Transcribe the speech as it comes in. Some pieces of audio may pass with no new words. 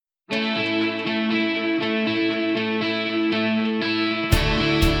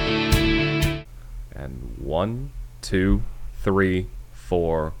1, 2, 3,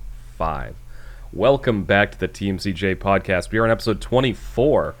 4, 5. Welcome back to the TMCJ podcast. We are on episode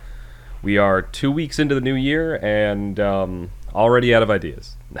 24. We are 2 weeks into the new year and already out of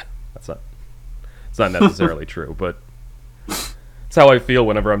ideas. It's not necessarily true, but it's how I feel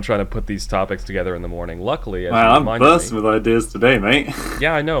whenever I'm trying to put these topics together in the morning. Luckily, as you I'm reminded bursting me, with ideas today, mate.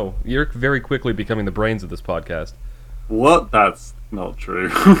 yeah, I know. You're very quickly becoming the brains of this podcast. What? That's not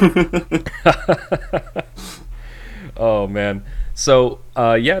true. Oh, man. So,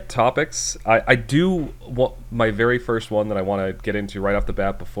 topics. I do want my very first one that I want to get into right off the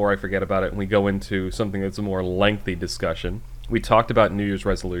bat before I forget about it, and we go into something that's a more lengthy discussion. We talked about New Year's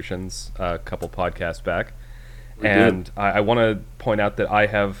resolutions a couple podcasts back, I want to point out that I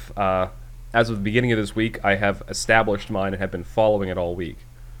have, as of the beginning of this week, I have established mine and have been following it all week.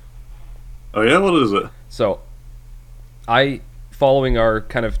 Oh yeah, what is it? So, following our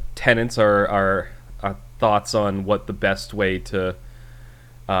kind of tenets, our thoughts on what the best way to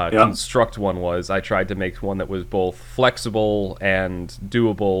construct one was, I tried to make one that was both flexible and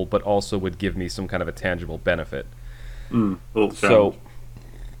doable, but also would give me some kind of a tangible benefit. So,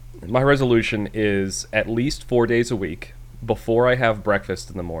 my resolution is at least 4 days a week, before I have breakfast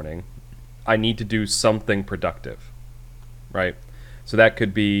in the morning, I need to do something productive, right? So that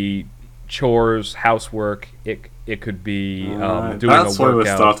could be chores, housework, it could be doing a workout. That's why we're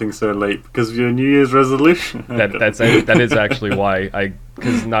starting so late, because of your New Year's resolution. That is actually why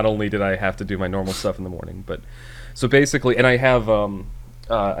because not only did I have to do my normal stuff in the morning, but so basically, and I have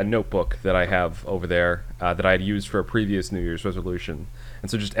a notebook that I have over there that I had used for a previous New Year's resolution, and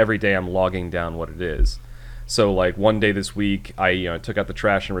so just every day I'm logging down what it is. So like one day this week, I took out the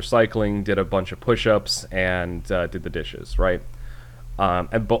trash and recycling, did a bunch of push-ups, and did the dishes, right?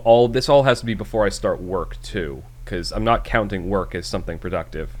 But all has to be before I start work too, because I'm not counting work as something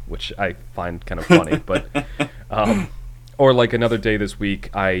productive, which I find kind of funny. But or like another day this week,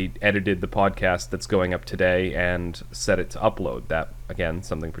 I edited the podcast that's going up today and set it to upload. That again,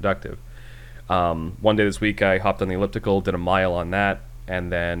 something productive. One day this week, I hopped on the elliptical, did a mile on that,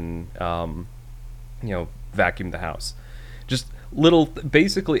 and then vacuumed the house. Just little,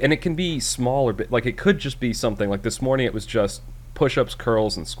 basically, and it can be small or like it could just be something like this morning. It was just push-ups,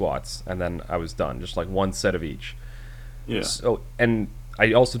 curls, and squats, and then I was done. Just like one set of each. Yeah. So, and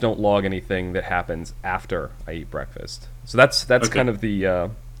I also don't log anything that happens after I eat breakfast. So that's okay. Kind of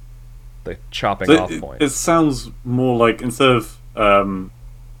the chopping off point. It sounds more like, instead of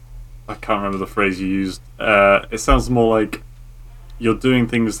I can't remember the phrase you used. It sounds more like you're doing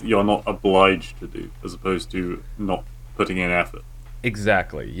things that you're not obliged to do, as opposed to not putting in effort.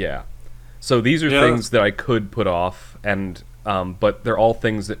 Exactly. Yeah. So these are things that I could put off, and but they're all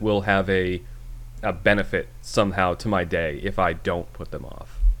things that will have a benefit somehow to my day if I don't put them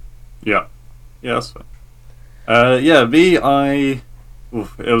off. Yeah, that's fine. It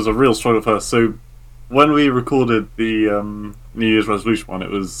was a real struggle first. So when we recorded the New Year's resolution one, it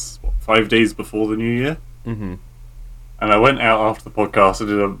was 5 days before the New Year. Mm-hmm. And I went out after the podcast. I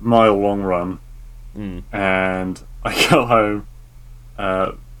did a mile-long run, and I got home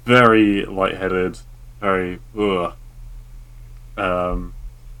very lightheaded, very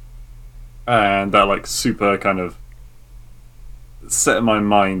and that super kind of set my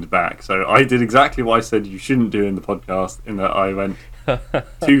mind back. So I did exactly what I said you shouldn't do in the podcast, in that I went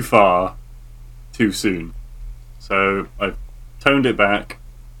too far too soon. So I toned it back.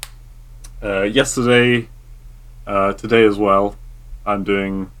 Yesterday, today as well, I've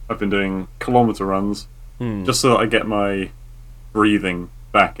been doing kilometer runs, just so that I get my breathing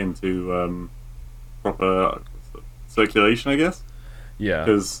back into proper circulation, I guess. Yeah.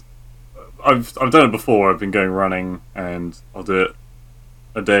 Because I've done it before. I've been going running, and I'll do it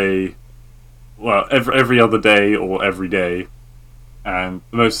a day, well, every other day or every day. And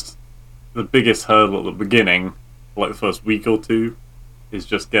the biggest hurdle at the beginning, like the first week or two, is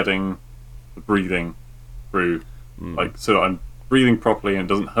just getting the breathing through, so that I'm breathing properly and it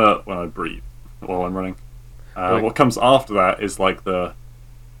doesn't hurt when I breathe while I'm running. What comes after that is like the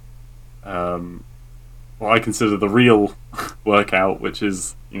what I consider the real workout, which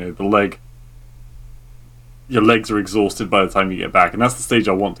is the leg. Your legs are exhausted by the time you get back, and that's the stage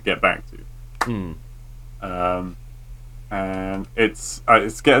I want to get back to. And it's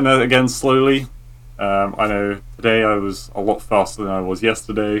getting there again slowly. I know today I was a lot faster than I was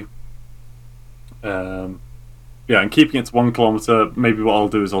yesterday. And keeping it to 1 kilometer. Maybe what I'll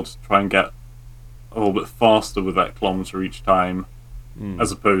do is I'll just try and get a little bit faster with that kilometer each time,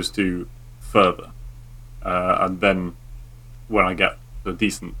 as opposed to further. And then when I get a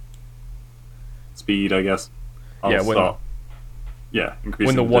decent speed, I guess, I'll start yeah, increasing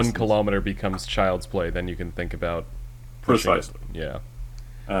When the 1 distance. kilometer becomes child's play, then you can think about pushing it. Precisely. Yeah.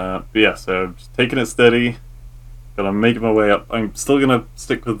 But yeah, so I'm just taking it steady. Gonna make my way up. I'm still gonna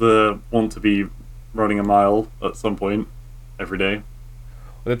stick with the want to be running a mile at some point every day.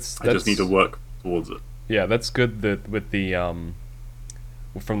 That's I just need to work towards it. Yeah, that's good that with the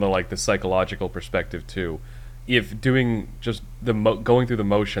from the like the psychological perspective too. If doing just the going through the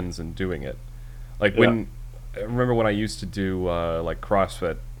motions and doing it. Like when I remember when I used to do like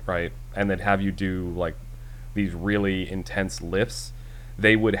CrossFit, right? And they'd have you do like these really intense lifts.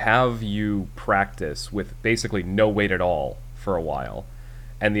 They would have you practice with basically no weight at all for a while.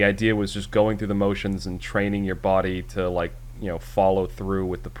 And the idea was just going through the motions and training your body to like, follow through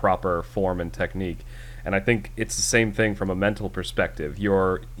with the proper form and technique. And I think it's the same thing from a mental perspective.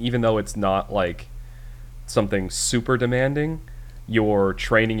 Even though it's not like something super demanding, you're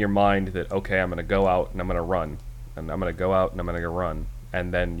training your mind that, okay, I'm going to go out and I'm going to run. And I'm going to go out and I'm going to go run.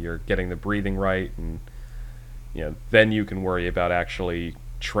 And then you're getting the breathing right, and then you can worry about actually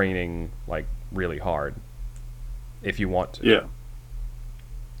training like really hard if you want to. Yeah.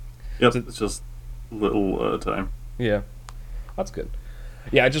 Yep, it's just little time. Yeah, that's good.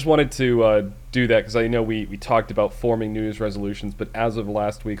 Yeah, I just wanted to do that because I know we talked about forming New Year's resolutions, but as of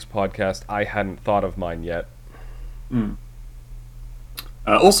last week's podcast, I hadn't thought of mine yet.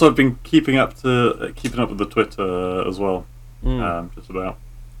 Also, I've been keeping up with the Twitter as well. Just about.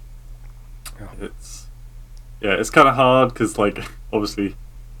 It's kind of hard because, like, obviously,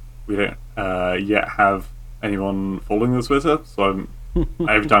 we don't yet have anyone following the Twitter. So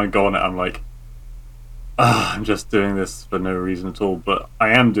every time I go on it, I'm like, I'm just doing this for no reason at all. But I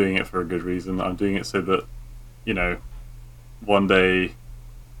am doing it for a good reason. I'm doing it so that, one day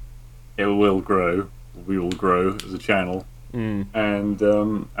it will grow. We will grow as a channel, and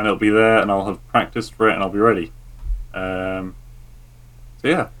it'll be there, and I'll have practiced for it, and I'll be ready. So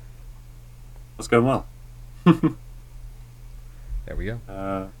yeah, that's going well. There we go.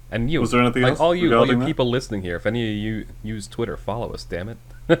 And you, was there anything else all you regarding people listening here, if any of you use Twitter, follow us, damn it.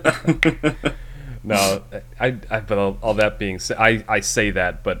 No, but all that being said, I say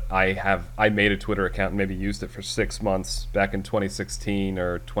that, but I made a Twitter account and maybe used it for 6 months back in 2016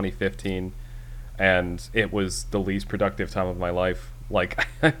 or 2015, and it was the least productive time of my life. Like,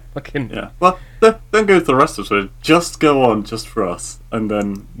 fucking... Yeah. Well, don't go to the rest of Twitter. Just go on just for us, and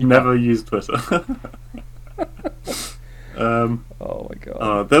then never use Twitter. Oh my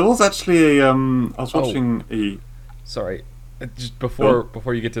god. There was actually a... I was watching a... Sorry. Just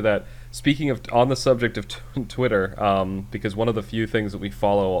before you get to that, speaking of on the subject of Twitter, because one of the few things that we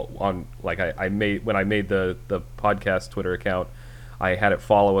follow on, like I made when I made the podcast Twitter account, I had it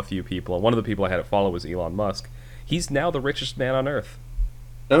follow a few people, and one of the people I had it follow was Elon Musk. He's now the richest man on Earth.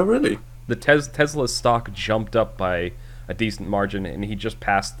 Oh, really? The Tesla stock jumped up by a decent margin, and he just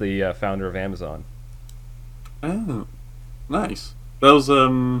passed the founder of Amazon. Oh, nice. There was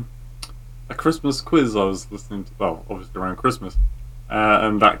a Christmas quiz I was listening to, well, obviously around Christmas,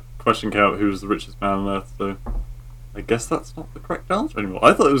 and that question came out, who was the richest man on Earth, so I guess that's not the correct answer anymore.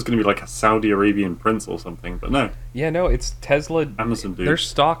 I thought it was going to be like a Saudi Arabian prince or something, but no. Yeah, no, it's Tesla. Amazon dude. Their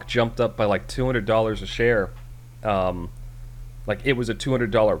stock jumped up by like $200 a share. Like it was a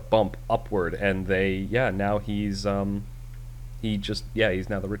 $200 bump upward, and now he's he's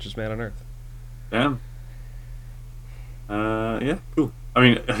now the richest man on Earth. Damn. Yeah, cool. I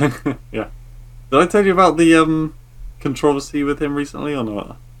mean, yeah. Did I tell you about the controversy with him recently or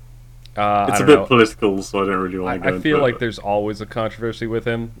not? It's a bit political, so I don't really want to go into it. I feel like there's always a controversy with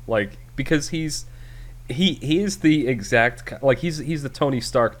him, like because he is the exact, like he's the Tony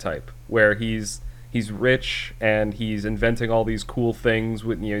Stark type, where he's rich and he's inventing all these cool things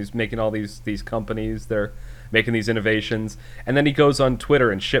with he's making all these companies, they're making these innovations, and then he goes on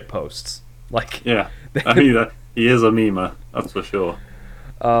Twitter and shit posts. Like, yeah, I mean he is a memer, that's for sure.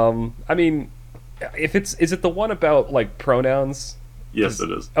 I mean, is it the one about like pronouns? Yes,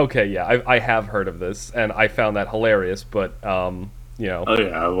 it is. Okay, yeah, I have heard of this, and I found that hilarious. But Oh yeah,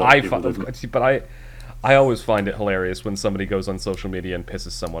 I always find it hilarious when somebody goes on social media and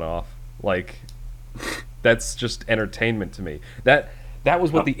pisses someone off. Like, that's just entertainment to me. That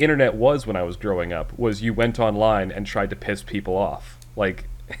was what the internet was when I was growing up. Was you went online and tried to piss people off. Like,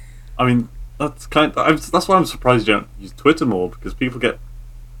 I mean, that's why I'm surprised you don't use Twitter more, because people get.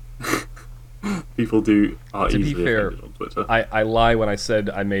 People are easily offended on Twitter. I lie when I said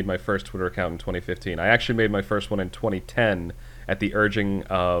I made my first Twitter account in 2015. I actually made my first one in 2010 at the urging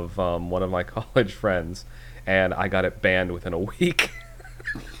of one of my college friends, and I got it banned within a week.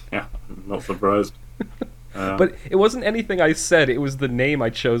 Yeah, I'm not surprised. But it wasn't anything I said. It was the name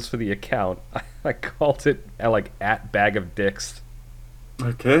I chose for the account. I called it like @bag of dicks.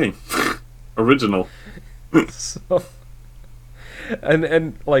 Okay. Original. So,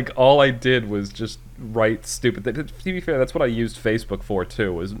 and like all I did was just write stupid. To be fair, that's what I used Facebook for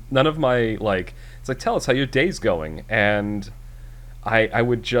too. Was none of my like. It's like, tell us how your day's going, and I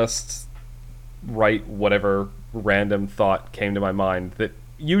would just write whatever random thought came to my mind that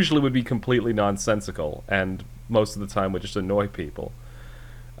usually would be completely nonsensical, and most of the time would just annoy people.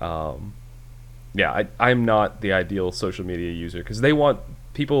 Um, yeah, I'm not the ideal social media user because they want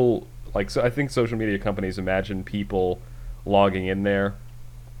people like. So I think social media companies imagine people logging in there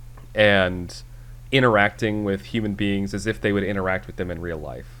and interacting with human beings as if they would interact with them in real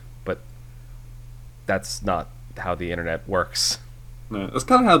life, but that's not how the internet works. No, that's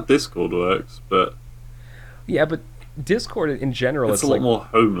kind of how Discord works, but Yeah, but Discord in general, it's it's a lot like more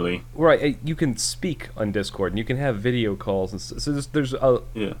homely. right. You can speak on Discord and you can have video calls, and so there's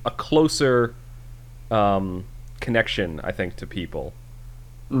Yeah. a closer connection, I think, to people.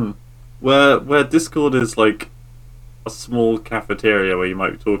 Mm. Where Discord is like a small cafeteria where you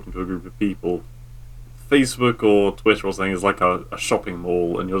might be talking to a group of people. Facebook or Twitter or something is like a shopping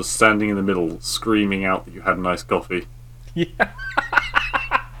mall, and you're just standing in the middle, screaming out that you had a nice coffee. Yeah,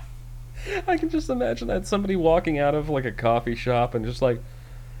 I can just imagine that somebody walking out of like a coffee shop and just like,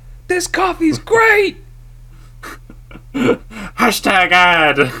 "This coffee's great." Hashtag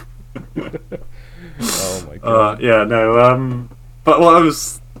ad. Oh my god. Yeah, no. But what I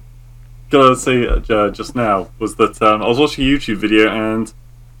was gonna say just now was that I was watching a YouTube video and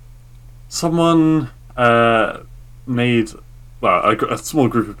someone made, well, a small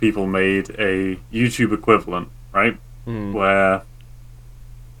group of people made a YouTube equivalent, right? Mm. Where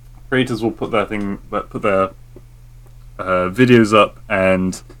creators will put their videos up,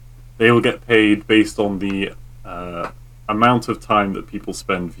 and they will get paid based on the amount of time that people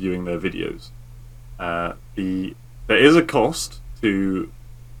spend viewing their videos. There is a cost to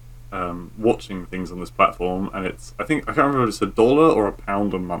watching things on this platform, and I can't remember if it's $1 or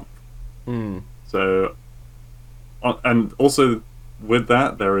 £1 a month. Mm. So, and also with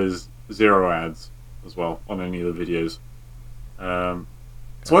that, there is 0 ads as well on any of the videos.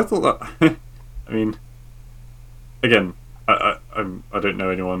 So I thought that, I mean, again, I don't know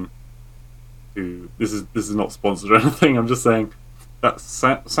anyone who this is not sponsored or anything. I'm just saying that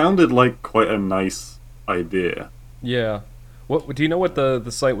sounded like quite a nice idea. Yeah. What do you know what the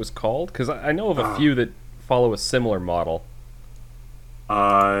site was called? Because I know of a few that follow a similar model.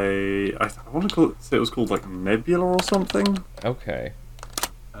 I want to say it was called like Nebula or something. Okay.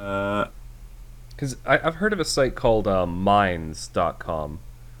 Uh, Because I've heard of a site called Minds.com,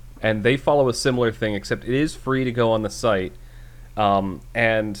 and they follow a similar thing, except it is free to go on the site,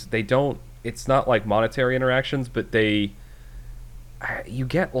 and they don't. It's not like monetary interactions, but you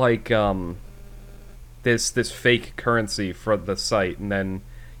get like this fake currency for the site, and then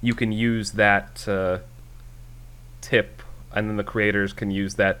you can use that to tip, and then the creators can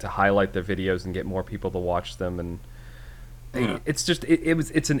use that to highlight their videos and get more people to watch them, and yeah. it's just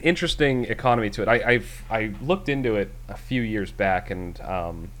it's an interesting economy to it. I looked into it a few years back, and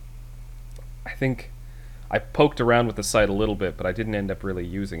I think I poked around with the site a little bit, but I didn't end up really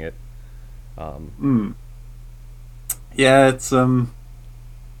using it. Yeah,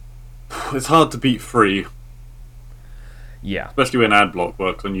 it's hard to beat free, Yeah. especially when AdBlock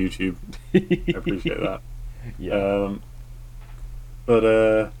works on YouTube. I appreciate that. Yeah. But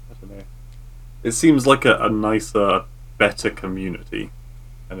I don't know. It seems like a nicer, better community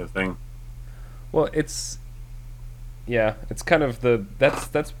kind of thing. Well, it's kind of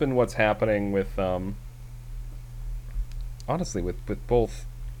that's been what's happening with honestly with both.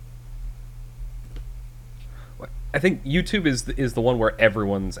 I think YouTube is the one where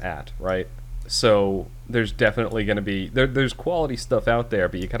everyone's at, right? So there's definitely going to be there's quality stuff out there,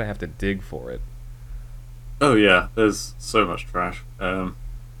 but you kind of have to dig for it. Oh yeah, there's so much trash.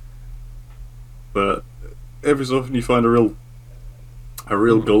 But every so often you find a real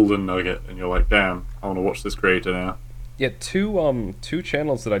golden nugget, and you're like, damn, I want to watch this creator now. Yeah, two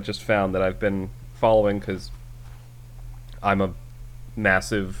channels that I just found that I've been following because I'm a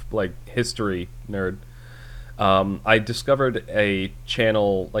massive like history nerd. I discovered a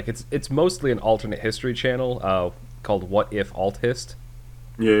channel like it's mostly an alternate history channel called What If Althist.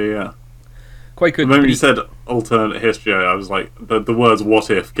 Yeah. Quite good. The moment you said alternate history, I was like, the words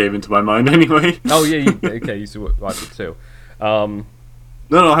 "what if" came into my mind anyway. Oh yeah, okay, you used to watch it too. No,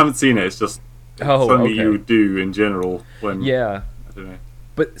 I haven't seen it. It's just something you do in general when. Yeah. I don't know.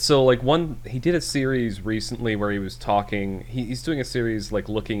 But so like he did a series recently where he was talking. He's doing a series like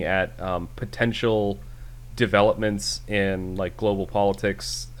looking at potential developments in like global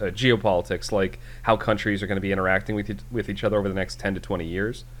politics, geopolitics, like how countries are going to be interacting with each other over the next 10 to 20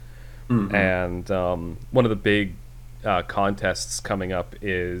 years. Mhm. And one of the big contests coming up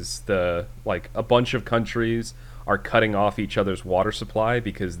is a bunch of countries are cutting off each other's water supply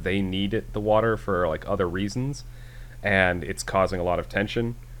because they need the water for like other reasons, and it's causing a lot of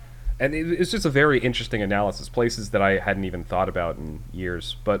tension. And it's just a very interesting analysis, places that I hadn't even thought about in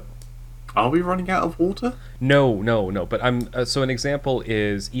years. But Are we running out of water? no. But so an example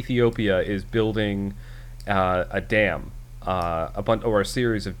is Ethiopia is building a dam, or a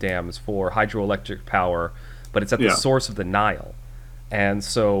series of dams for hydroelectric power, but it's at the Yeah. source of the Nile, and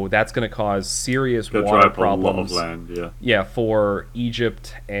so that's going to cause serious Go dry water up a lot of problems. land. Yeah. Yeah, for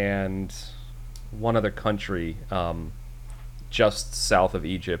Egypt and one other country, just south of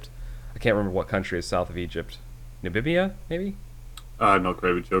Egypt. I can't remember what country is south of Egypt. Namibia, maybe? Not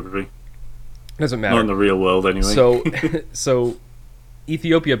great with geography. Doesn't Not in matter. the real world, anyway. So, so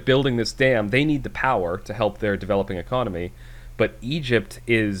Ethiopia building this dam, they need the power to help their developing economy. But Egypt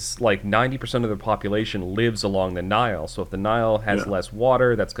is like 90% of the population lives along the Nile. So if the Nile has Yeah. less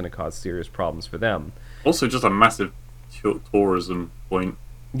water, that's going to cause serious problems for them. Also, just a massive tourism point.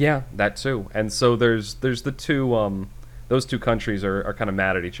 Yeah, that too. And so there's the two those two countries are kind of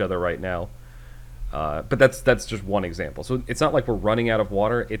mad at each other right now. But that's just one example. So it's not like we're running out of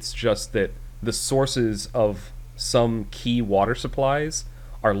water. It's just that the sources of some key water supplies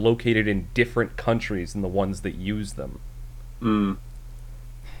are located in different countries than the ones that use them. Mm.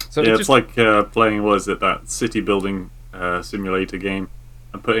 So Yeah, it's it's just, like playing, what is it, that city building simulator game,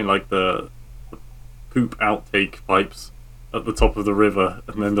 and putting like the poop outtake pipes at the top of the river,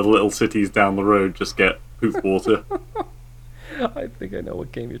 and then the little cities down the road just get poop water. I think I know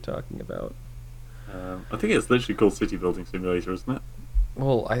what game you're talking about. I think it's literally called City Building Simulator, isn't it?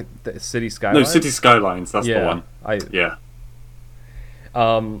 Well, the City Skylines. No, City Skylines. That's yeah, the one. Yeah.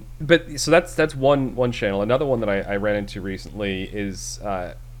 But so that's one channel. Another one that I ran into recently is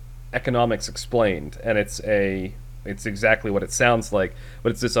Economics Explained, and it's exactly what it sounds like,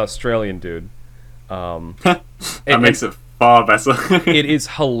 but it's this Australian dude. That and- makes it far better. It is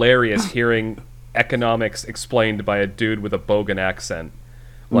hilarious hearing economics explained by a dude with a bogan accent.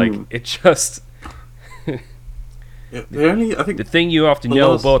 Like it just Yeah, I think the thing you have to The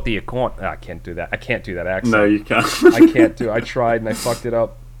know last- about the I can't do that. I can't do that accent. no, you can't. I can't do. I tried and I fucked it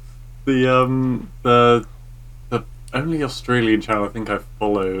up. The only Australian channel I think I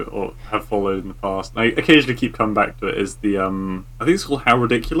follow or have followed in the past, and I occasionally keep coming back to it, is the I think it's called How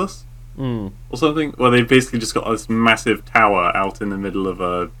Ridiculous Mm. or something, where they basically just got this massive tower out in the middle of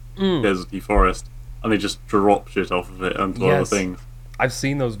a deserty forest, and they just drop shit off of it onto other Yes. things. I've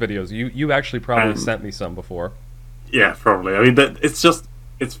seen those videos. You actually probably And- sent me some before. Yeah, probably. I mean,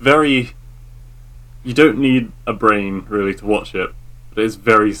 it's very. You don't need a brain really to watch it, but it's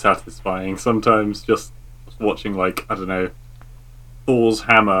very satisfying. Sometimes just watching, like, I don't know, Thor's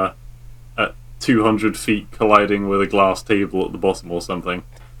hammer at 200 feet colliding with a glass table at the bottom or something.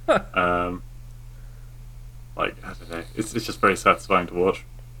 Like, I don't know. It's just very satisfying to watch.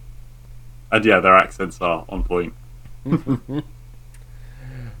 And yeah, their accents are on point.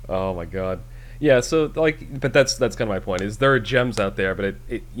 Oh my god. Yeah, so like, but that's kind of my point. Is there are gems out there, but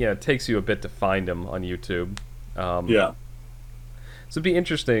it takes you a bit to find them on YouTube. Yeah. So it'd be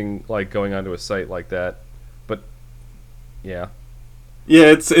interesting, like going onto a site like that. But yeah, Yeah,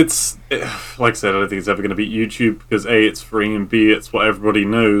 it's like I said, I don't think it's ever going to beat YouTube because A, it's free, and B, it's what everybody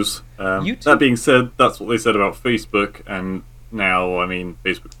knows. YouTube- That being said, that's what they said about Facebook, and now, I mean,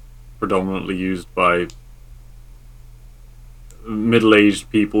 Facebook's predominantly used by middle-aged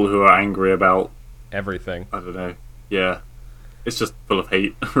people who are angry about, everything. I don't know, yeah, it's just full of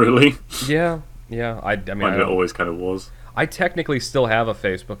hate, really. Yeah. I mean, And it always kind of was. I technically still have a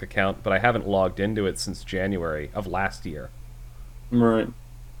Facebook account, but I haven't logged into it since January of last year. Right.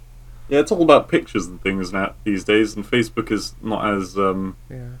 Yeah, it's all about pictures and things now these days, and Facebook is not as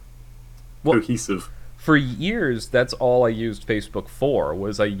Yeah. Well- cohesive. For years, that's all I used Facebook for,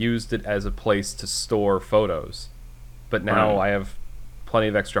 was I used it as a place to store photos. But now Right. I have plenty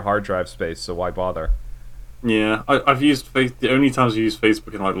of extra hard drive space, so why bother? Yeah, I've used the only times I used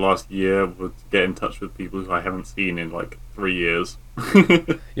Facebook in like the last year was to get in touch with people who I haven't seen in like 3 years.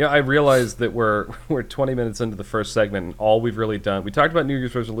 Yeah, I realized that we're 20 minutes into the first segment, and all we've really done, we talked about New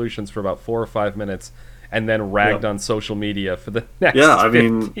Year's resolutions for about 4 or 5 minutes, and then ragged Yeah. on social media for the next Yeah, I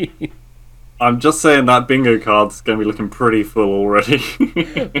mean- 15. I'm just saying that bingo card's going to be looking pretty full already.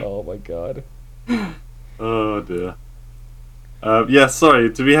 Oh my god. Oh dear. Yeah, sorry,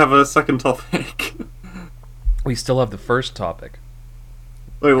 do we have a second topic? We still have the first topic.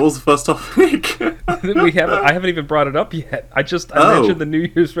 Wait, what was the first topic? I haven't even brought it up yet. I Oh. mentioned the New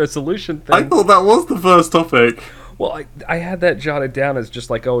Year's resolution I thing. thought that was the first topic. Well, I had that jotted down as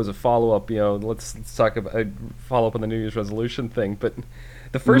just like, oh, as a follow up. Let's talk about follow up on the New Year's resolution thing. But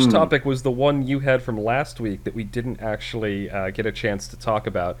the first topic was the one you had from last week that we didn't actually get a chance to talk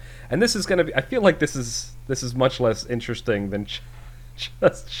about. And this is going to be. I feel like this is much less interesting than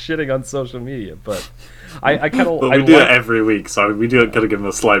just shitting on social media. But I kind of But we do it every week, so we do gotta give him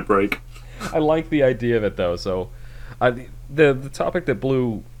a slight break. I like the idea of it though. So the topic that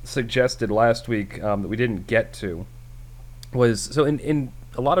Blue suggested last week that we didn't get to was, so in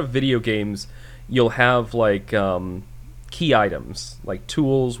a lot of video games you'll have like key items like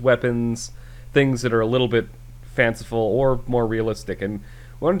tools, weapons, things that are a little bit fanciful or more realistic, and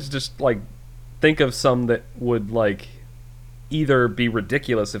we wanted to just like think of some that would like either be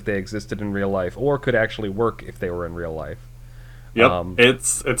ridiculous if they existed in real life or could actually work if they were in real life. Yep,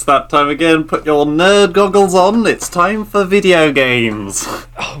 it's that time again. Put your nerd goggles on. It's time for video games.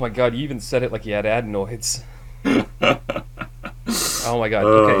 Oh my god, you even said it like you had adenoids. Oh my god.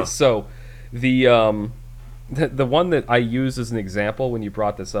 Okay, so the one that I used as an example when you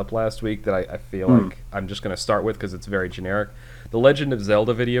brought this up last week that I feel like I'm just going to start with because it's very generic. The Legend of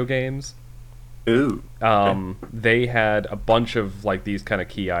Zelda video games. Ooh. They had a bunch of like these kind of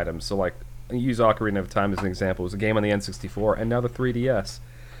key items. So like, use Ocarina of Time as an example. It was a game on the N64 and now the 3DS.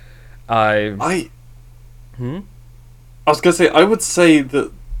 I was gonna say, I would say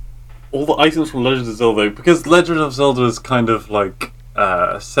that all the items from Legend of Zelda, because Legend of Zelda is kind of like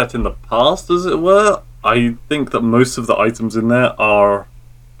set in the past, as it were. I think that most of the items in there are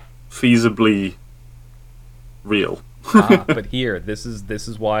feasibly real. But here, this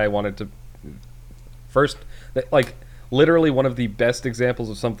is why I wanted to first, like, literally one of the best examples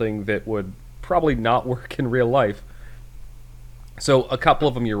of something that would probably not work in real life. So a couple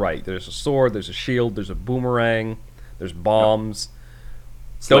of them, you're right. There's a sword, there's a shield, there's a boomerang, there's bombs.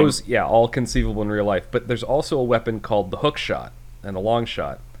 Yep. Those, yeah, all conceivable in real life. But there's also a weapon called the hook shot and a long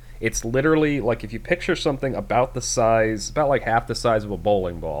shot. It's literally like if you picture something about the size, about like half the size of a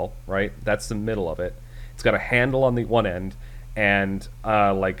bowling ball, right? That's the middle of it. It's got a handle on the one end and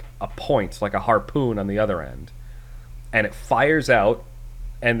like a point, like a harpoon on the other end. And it fires out,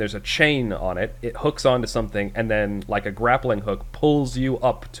 and there's a chain on it. It hooks onto something, and then, like a grappling hook, pulls you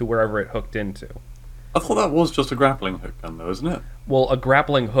up to wherever it hooked into. I thought that was just a grappling hook gun, though, isn't it? Well, a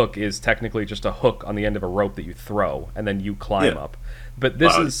grappling hook is technically just a hook on the end of a rope that you throw, and then you climb up. But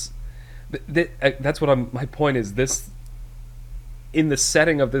this is... that's what my point is. This, in the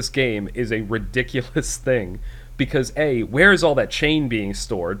setting of this game, is a ridiculous thing. Because, A, where is all that chain being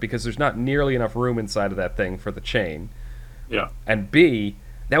stored? Because there's not nearly enough room inside of that thing for the chain. Yeah. And B,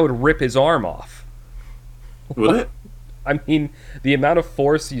 that would rip his arm off. Would it? I mean, the amount of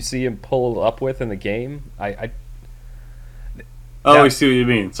force you see him pull up with in the game, I see what you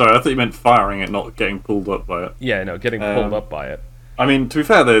mean. Sorry, I thought you meant firing it, not getting pulled up by it. Yeah, no, getting pulled up by it. I mean, to be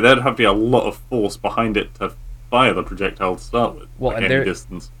fair though, there'd have to be a lot of force behind it to fire the projectile to start with. Well, like and any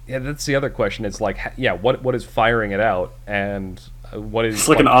distance. Yeah, that's the other question. It's like, yeah, what is firing it out, and what is? It's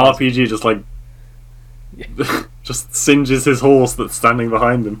like an RPG, just like just singes his horse that's standing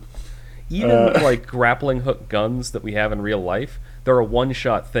behind him. Even like grappling hook guns that we have in real life, they're a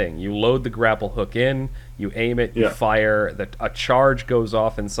one-shot thing. You load the grapple hook in, you aim it, you fire. A charge goes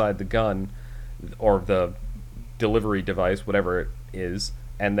off inside the gun, or the delivery device, whatever it is,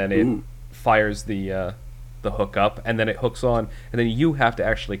 and then it fires the hook up, and then it hooks on, and then you have to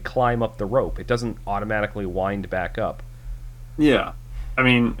actually climb up the rope. It doesn't automatically wind back up. Yeah, I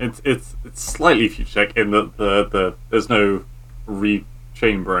mean it's slightly future tech in that the there's no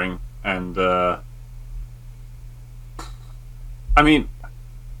rechambering, and I mean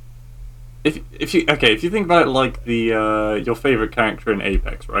if you think about it like the your favorite character in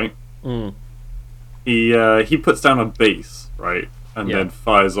Apex, right? He puts down a base, right, and then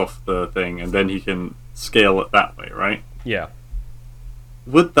fires off the thing, and then he can scale it that way, right? Yeah.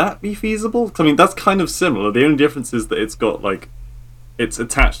 Would that be feasible? 'Cause, I mean, that's kind of similar. The only difference is that it's got like it's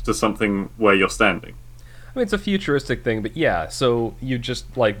attached to something where you're standing. I mean, it's a futuristic thing, but yeah. So you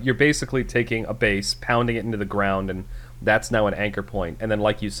just like you're basically taking a base, pounding it into the ground, and that's now an anchor point. And then,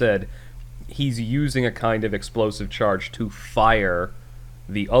 like you said, he's using a kind of explosive charge to fire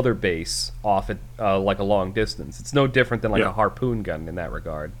the other base off at like a long distance. It's no different than like a harpoon gun in that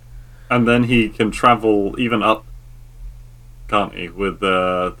regard. And then he can travel even up, can't he? With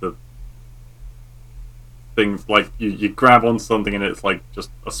the things like you grab on something and it's like just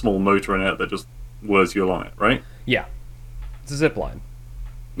a small motor in it that just whirs you along it, right? Yeah, it's a zip line.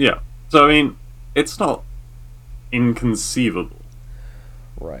 Yeah. So I mean, it's not inconceivable.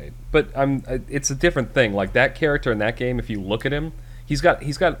 Right. But it's a different thing. Like that character in that game, if you look at him, he's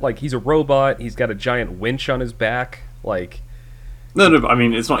got like he's a robot, he's got a giant winch on his back, like No, but I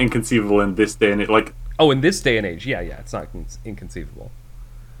mean, it's not inconceivable in this day and like. oh, in this day and age, yeah, it's not inconceivable.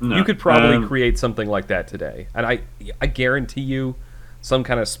 No. You could probably create something like that today. And I guarantee you some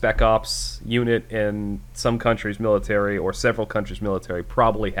kind of spec ops unit in some country's military or several countries' military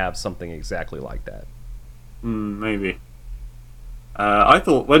probably have something exactly like that. Maybe. I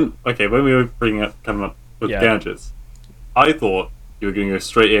thought when we were coming up with Yeah. gadgets, I thought you were going to go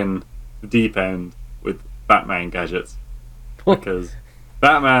straight in the deep end with Batman gadgets because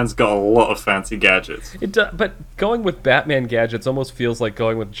Batman's got a lot of fancy gadgets. But going with Batman gadgets almost feels like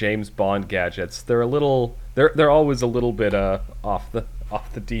going with James Bond gadgets. They're always a little bit off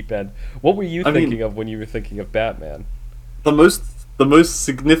the deep end. What were you thinking of when you were thinking of Batman? The most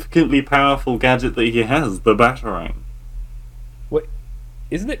significantly powerful gadget that he has, the Batarang. What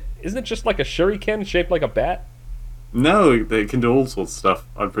isn't it just like a shuriken shaped like a bat? No, they can do all sorts of stuff.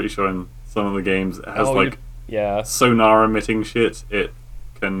 I'm pretty sure in some of the games it has yeah. sonar emitting shit. It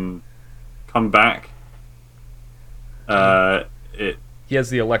can come back. It He has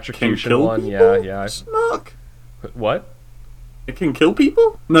the can electrocution kill one. people. Yeah. Snark. What? It can kill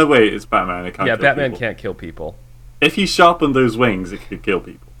people? No, wait, it's Batman. It can't. Yeah, kill Batman people. can't kill people. If he sharpened those wings, it could kill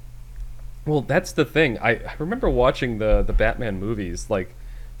people. Well, that's the thing. I remember watching the Batman movies, like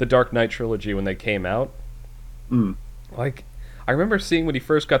the Dark Knight trilogy when they came out. Mm. Like, I remember seeing when he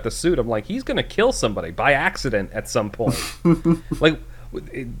first got the suit, I'm like, he's gonna kill somebody by accident at some point. Like,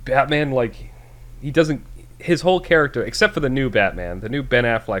 Batman, like, he doesn't. His whole character, except for the new Batman, the new Ben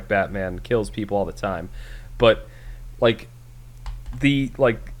Affleck Batman, kills people all the time. But, like,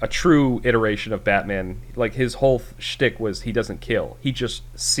 a true iteration of Batman, like his whole shtick was he doesn't kill. He just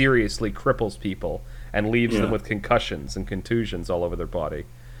seriously cripples people and leaves them with concussions and contusions all over their body.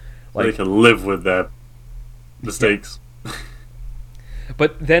 Like, they can live with their mistakes. Yeah.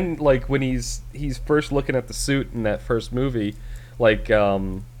 But then, like when he's first looking at the suit in that first movie, like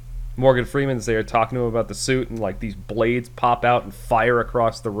Morgan Freeman's there talking to him about the suit, and like these blades pop out and fire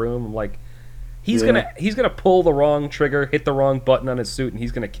across the room. I'm like, he's gonna pull the wrong trigger, hit the wrong button on his suit, and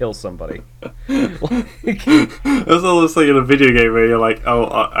he's gonna kill somebody. That's almost like in a video game where you're like, oh,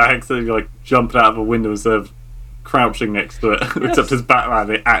 I accidentally like jumped out of a window instead of crouching next to it. Yes. Except as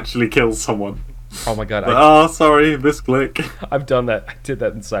Batman, it actually kills someone. Oh my god! Sorry, misclick. I've done that. I did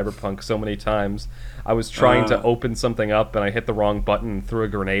that in Cyberpunk so many times. I was trying to open something up and I hit the wrong button and threw a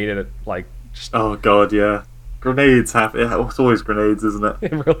grenade at it. Like, just... oh god, yeah. Grenades it's always grenades, isn't it?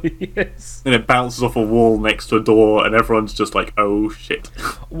 It really is. And it bounces off a wall next to a door, and everyone's just like, "Oh shit!"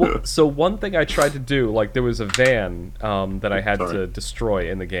 Well, so one thing I tried to do, like there was a van that I had to destroy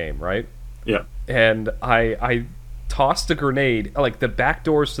in the game, right? Yeah. And I tossed a grenade. Like the back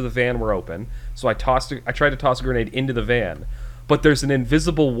doors to the van were open, so I tried to toss a grenade into the van. But there's an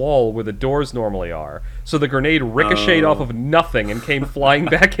invisible wall where the doors normally are, so the grenade ricocheted off of nothing and came flying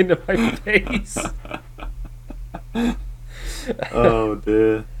back into my face. Oh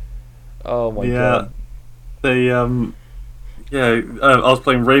dear. Oh my god. They I was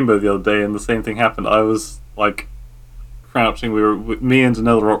playing Rainbow the other day and the same thing happened. I was like crouching. Me and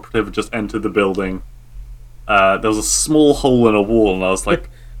another operative had just entered the building. There was a small hole in a wall, and I was like,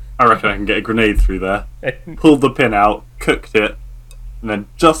 I reckon I can get a grenade through there. Pulled the pin out, cooked it, and then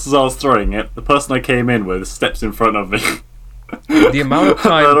just as I was throwing it, the person I came in with steps in front of me. The amount of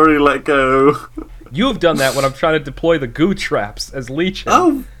time I'd already let go. You have done that when I'm trying to deploy the goo traps as Legion.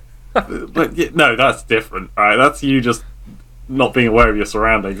 Oh, but no, that's different. All right, that's you just not being aware of your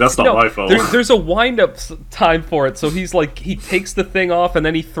surroundings. That's not my fault. There's a wind-up time for it, so he takes the thing off and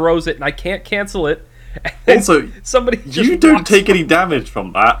then he throws it, and I can't cancel it. Also, somebody just you don't take any damage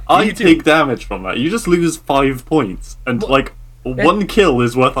from that. I take damage from that. You just lose 5 points, and one kill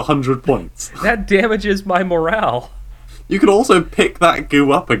is worth 100 points. That damages my morale. You could also pick that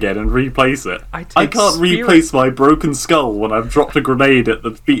goo up again and replace it. I can't spirit. replace my broken skull when I've dropped a grenade at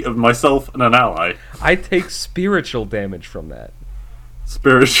the feet of myself and an ally. I take spiritual damage from that.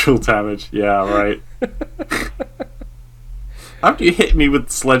 Spiritual damage, yeah, right. Haven't you hit me with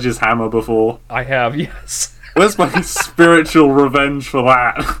Sledge's hammer before? I have, yes. Where's my spiritual revenge for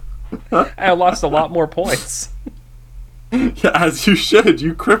that? I lost a lot more points. Yeah, as you should.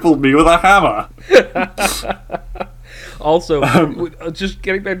 You crippled me with a hammer. Also, just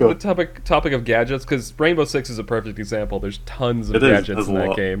getting back to the topic of gadgets, because Rainbow Six is a perfect example. There's tons of gadgets in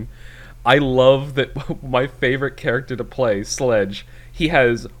that game. I love that my favorite character to play, Sledge, he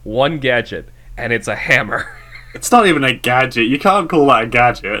has one gadget, and it's a hammer. It's not even a gadget. You can't call that a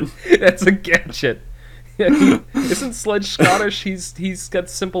gadget. That's a gadget. Isn't Sledge Scottish? He's got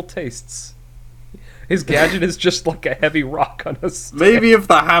simple tastes. His gadget is just like a heavy rock on a stick. Maybe if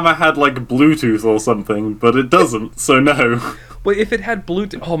the hammer had like Bluetooth or something, but it doesn't, so no. But if it had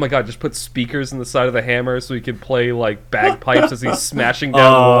Bluetooth, oh my god, just put speakers in the side of the hammer so he could play like bagpipes as he's smashing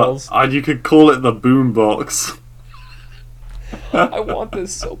down walls. And you could call it the boombox. I want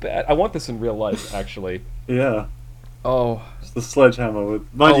this so bad. I want this in real life, actually. Yeah. Oh. It's the sledgehammer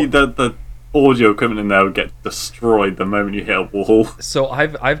with. Mind you, the audio equipment in there would get destroyed the moment you hit a wall. So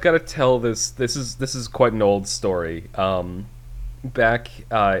I've got to tell this. This is quite an old story. Back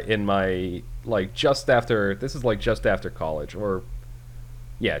in my just after college, or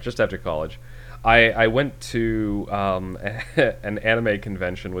yeah, just after college, I went to an anime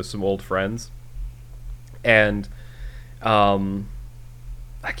convention with some old friends, and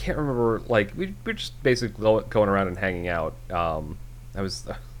I can't remember. Like we're just basically going around and hanging out. I was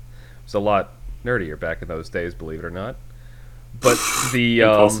a lot nerdier back in those days, believe it or not. But the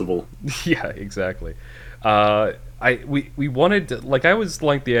Impossible. Yeah, exactly. We wanted to, like, I always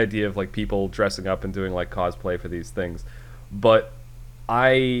liked the idea of like people dressing up and doing like cosplay for these things, but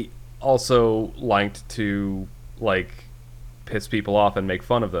I also liked to like piss people off and make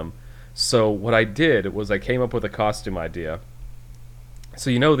fun of them. So what I did was I came up with a costume idea. So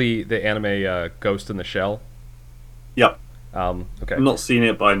you know the anime Ghost in the Shell? Yep. Okay. I've not seen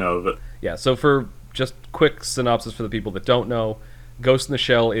it, but I know of it. Yeah, so for just quick synopsis for the people that don't know, Ghost in the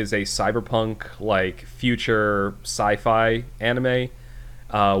Shell is a cyberpunk, like, future sci-fi anime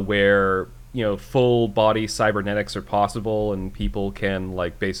where, you know, full body cybernetics are possible and people can,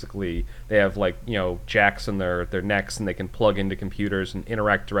 like, basically, they have, like, you know, jacks in their necks and they can plug into computers and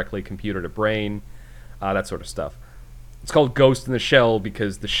interact directly computer to brain, that sort of stuff. It's called Ghost in the Shell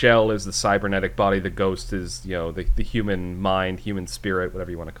because the shell is the cybernetic body, the ghost is, you know, the human mind, human spirit, whatever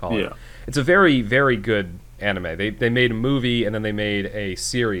you want to call it. Yeah. It's a very, very good anime. They made a movie and then they made a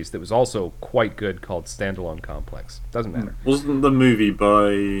series that was also quite good called Standalone Complex. Doesn't matter. Wasn't the movie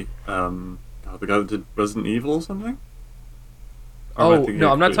by the guy that did Resident Evil or something? Oh,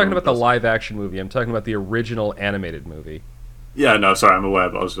 no, I'm not talking about the live-action movie. I'm talking about the original animated movie. Yeah, no, sorry, I'm aware,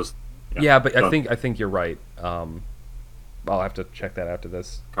 but I was just... Yeah, but I think you're right. I'll have to check that after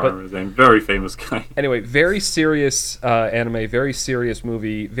this. Can't remember his name. Very famous guy. Anyway, very serious anime, very serious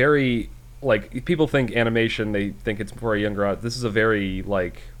movie, very, like, people think animation, they think it's for a younger audience. This is a very,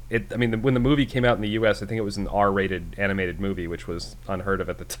 like, when the movie came out in the US, I think it was an R-rated animated movie, which was unheard of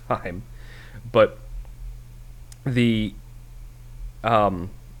at the time. But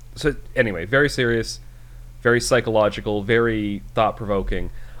so anyway, very serious, very psychological, very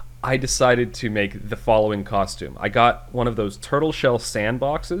thought-provoking. I decided to make the following costume. I got one of those turtle shell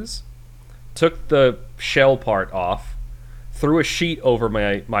sandboxes, took the shell part off, threw a sheet over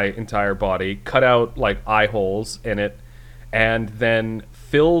my entire body, cut out like eye holes in it, and then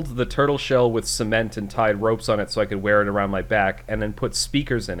filled the turtle shell with cement and tied ropes on it so I could wear it around my back, and then put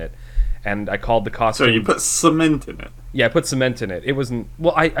speakers in it. And I called the costume... So you put cement in it? Yeah, I put cement in it. It wasn't...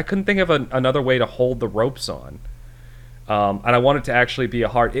 Well, I couldn't think of another way to hold the ropes on. And I wanted to actually be a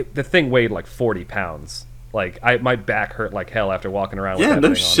hard... the thing weighed like 40 pounds. Like, my back hurt like hell after walking around with that thing on. Yeah,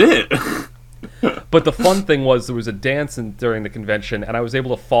 no shit! But the fun thing was there was a dance during the convention, and I was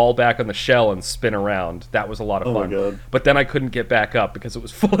able to fall back on the shell and spin around. That was a lot of fun. Oh my god. But then I couldn't get back up because it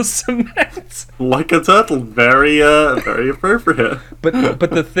was full of cement. Like a turtle. Very, very appropriate. But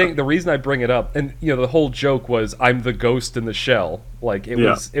the reason I bring it up, and you know, the whole joke was I'm the ghost in the shell. Like it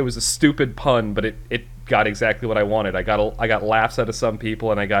was a stupid pun, but it got exactly what I wanted. I got laughs out of some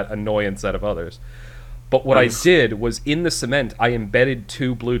people, and I got annoyance out of others. But what Nice. I did was in the cement, I embedded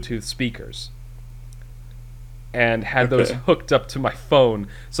 2 Bluetooth speakers and had those hooked up to my phone.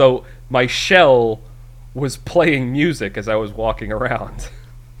 So my shell was playing music as I was walking around.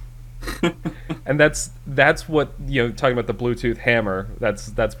 And that's what, you know, talking about the Bluetooth hammer,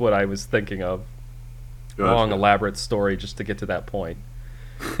 that's what I was thinking of. Gotcha. Long, elaborate story just to get to that point.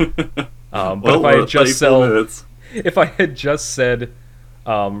 But Well, if I had just 34 minutes. if I had just said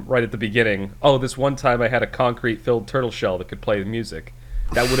right at the beginning, oh, this one time I had a concrete-filled turtle shell that could play the music,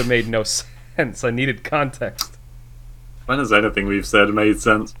 that would have made no sense. I needed context. When has anything we've said made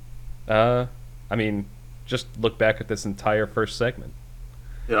sense? I mean, just look back at this entire first segment.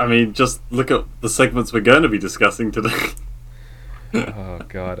 Yeah, I mean, just look at the segments we're going to be discussing today. Oh,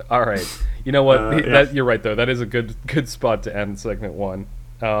 God. All right. You know what? Yeah. You're right, though. That is a good spot to end segment 1.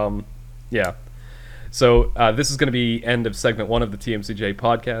 Yeah. So this is going to be end of segment 1 of the TMCJ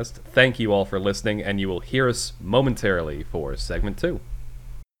podcast. Thank you all for listening, and you will hear us momentarily for segment 2.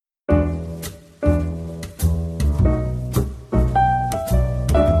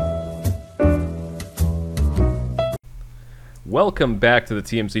 Welcome back to the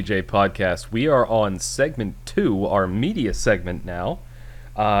TMCJ podcast. We are on segment 2, our media segment now.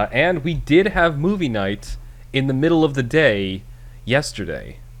 And we did have movie night in the middle of the day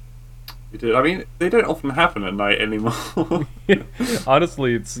yesterday. We did. I mean, they don't often happen at night anymore.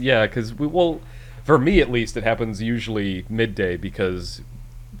 Honestly, it's, because for me at least, it happens usually midday because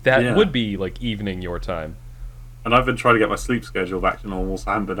that would be like evening your time. And I've been trying to get my sleep schedule back to normal, so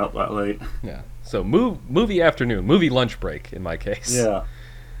I haven't been up that late. Yeah. So movie afternoon, movie lunch break in my case. Yeah.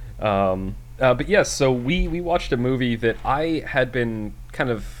 But yes, so we watched a movie that I had been kind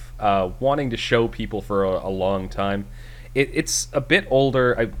of wanting to show people for a long time. It's a bit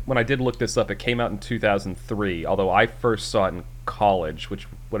older. When I did look this up, it came out in 2003, although I first saw it in college, which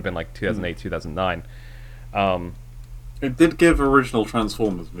would have been like 2008, 2009. It did give original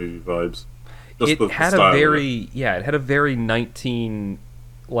Transformers movie vibes. It had a very 80s,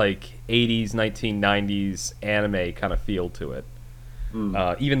 1990s anime kind of feel to it.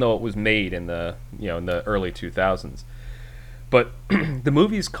 Even though it was made in the early 2000s. But the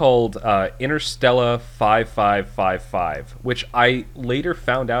movie's called Interstellar 5555, which I later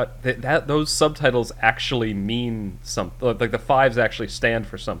found out that those subtitles actually mean something. Like the fives actually stand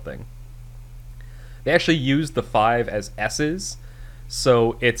for something. They actually use the 5 as S's.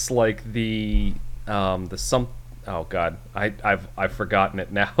 So it's like oh god, I've forgotten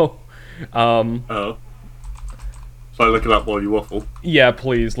it now. Oh. So I look it up while you waffle. Yeah,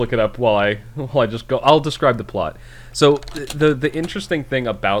 please look it up while I just go. I'll describe the plot. So the interesting thing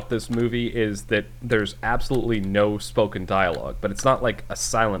about this movie is that there's absolutely no spoken dialogue, but it's not like a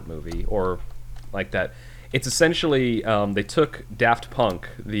silent movie or like that. It's essentially they took Daft Punk,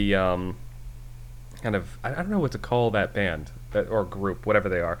 the kind of, I don't know what to call that band or group, whatever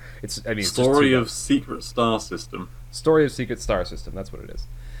they are. Story of Secret Star System. Story of Secret Star System. That's what it is.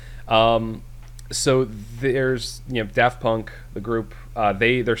 So there's Daft Punk, the group.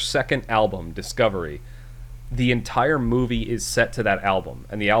 Their second album, Discovery. The entire movie is set to that album,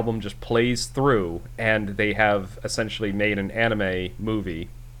 and the album just plays through. And they have essentially made an anime movie.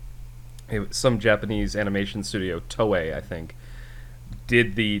 Some Japanese animation studio, Toei, I think,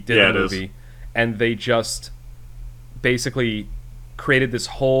 did the movie, and they just basically created this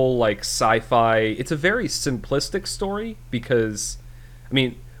whole like sci-fi. It's a very simplistic story because, I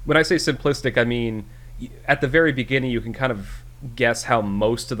mean, when I say simplistic, I mean at the very beginning you can kind of guess how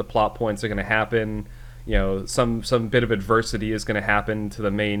most of the plot points are going to happen. Some bit of adversity is going to happen to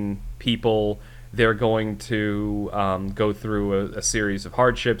the main people. They're going to go through a series of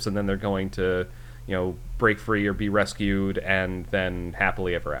hardships, and then they're going to break free or be rescued, and then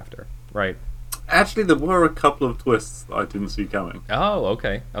happily ever after, right? Actually, there were a couple of twists that I didn't see coming. Oh,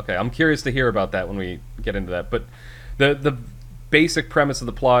 okay. I'm curious to hear about that when we get into that. But the basic premise of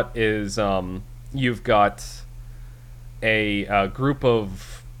the plot is you've got a group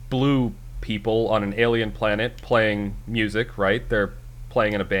of blue people on an alien planet playing music, right? They're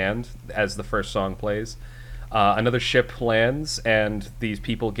playing in a band as the first song plays. Another ship lands, and these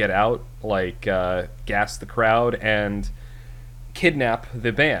people get out, gas the crowd, and kidnap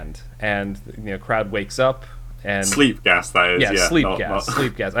the band. And crowd wakes up. And sleep gas, that is. Yeah, sleep gas.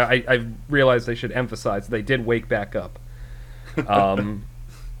 Sleep gas. I realized I should emphasize they did wake back up.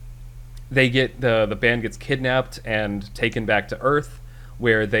 They get the band gets kidnapped and taken back to Earth,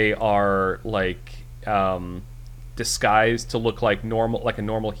 where they are disguised to look like a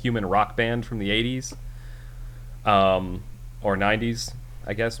normal human rock band from the 80s, or 90s,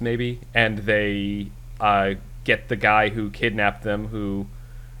 I guess maybe. And they get the guy who kidnapped them, who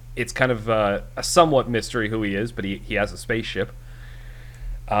it's kind of a somewhat mystery who he is, but he has a spaceship.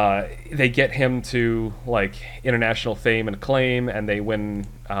 They get him to international fame and acclaim, and they win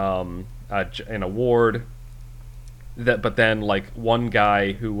an award. But then one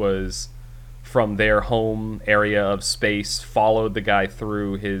guy who was from their home area of space followed the guy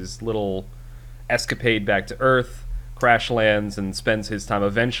through his little escapade back to Earth, crash lands, and spends his time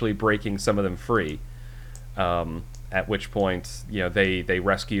eventually breaking some of them free. At which point, they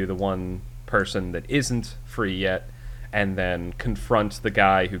rescue the one person that isn't free yet, and then confront the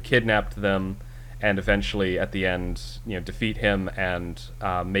guy who kidnapped them, and eventually at the end, defeat him and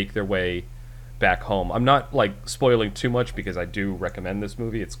make their way back home. I'm not spoiling too much because I do recommend this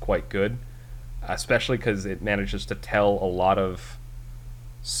movie. It's quite good, especially because it manages to tell a lot of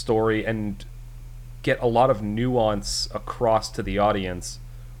story and get a lot of nuance across to the audience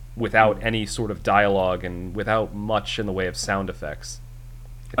without any sort of dialogue and without much in the way of sound effects.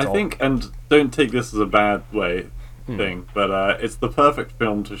 I think, and don't take this as a bad way thing, but it's the perfect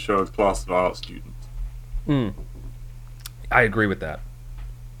film to show a class of art students. I agree with that.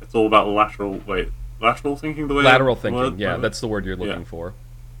 It's all about lateral thinking. The way Lateral the thinking. word, Yeah, whatever. that's the word you're Yeah. looking for.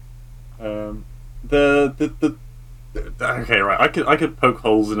 The okay, right. I could poke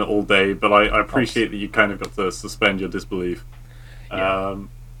holes in it all day, but I appreciate that you kind of got to suspend your disbelief. Yeah.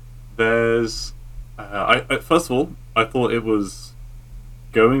 There's, first of all, I thought it was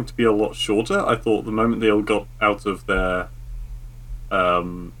going to be a lot shorter. I thought the moment they all got out of their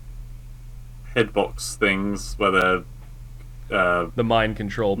headbox things, where they're The mind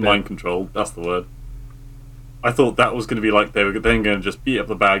control bit. mind controlled, that's the word. I thought that was going to be like they were then going to just beat up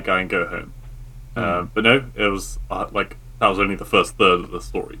the bad guy and go home. But no, it was like that was only the first third of the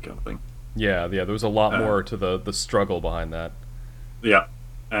story kind of thing. Yeah, there was a lot more to the struggle behind that. Yeah,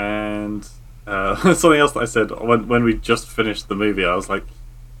 and something else that I said when we just finished the movie, I was like,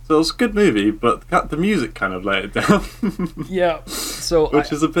 so it was a good movie, but the music kind of let it down. Yeah, so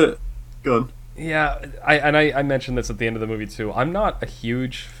which is a bit gone. Yeah, I mentioned this at the end of the movie too. I'm not a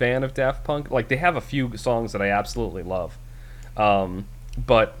huge fan of Daft Punk. Like, they have a few songs that I absolutely love,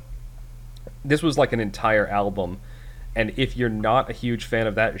 but this was like an entire album. And if you're not a huge fan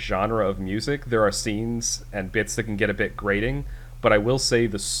of that genre of music, there are scenes and bits that can get a bit grating. But I will say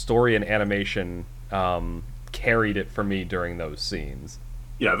the story and animation carried it for me during those scenes.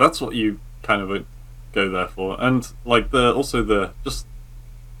 Yeah, that's what you kind of go there for, and like just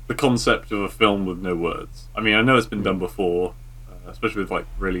the concept of a film with no words. I mean, I know it's been done before, especially with like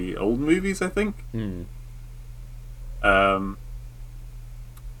really old movies, I think.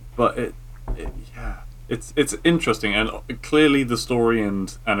 But it's interesting, and clearly the story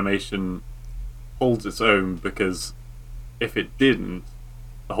and animation holds its own, because if it didn't,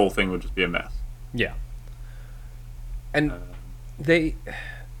 the whole thing would just be a mess. Yeah. And they...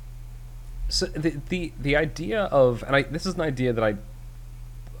 So the idea of... And this is an idea that I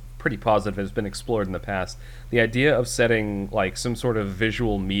pretty positive has been explored in the past. The idea of setting like some sort of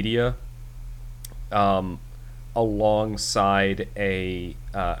visual media alongside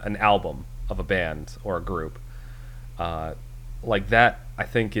an album of a band or a group, like that, I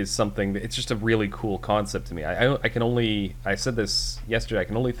think is something that, it's just a really cool concept to me. I said this yesterday, I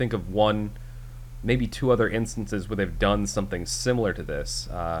can only think of one, maybe two other instances where they've done something similar to this.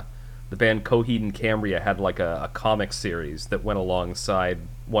 The band Coheed and Cambria had like a comic series that went alongside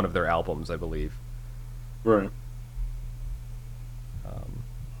one of their albums, I believe. Right.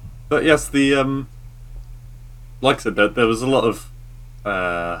 But yes, like I said, there was a lot of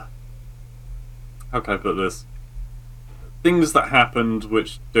how can I put this? Things that happened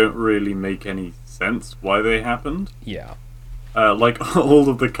which don't really make any sense why they happened. Yeah. Like all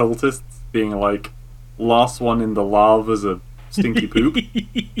of the cultists being like, last one in the lava's a stinky poop,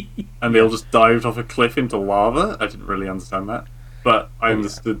 and they all just dived off a cliff into lava. I didn't really understand that, but I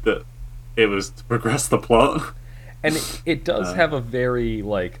understood that it was to progress the plot. And it does have a very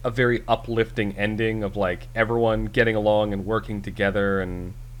uplifting ending of like everyone getting along and working together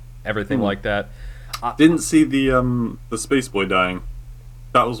and everything like that. Didn't see the space boy dying.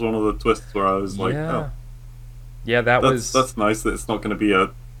 That was one of the twists where I was like, yeah, that's nice that it's not going to be a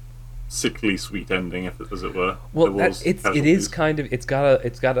sickly sweet ending, as it were. Well, it is kind of, it's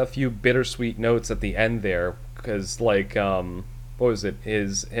got a few bittersweet notes at the end there, because like what was it?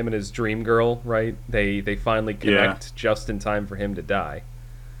 Him and his dream girl, right? They finally connect just in time for him to die.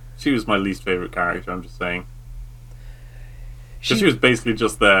 She was my least favorite character. I'm just saying. She was basically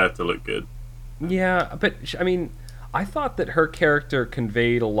just there to look good. Yeah, but I mean, I thought that her character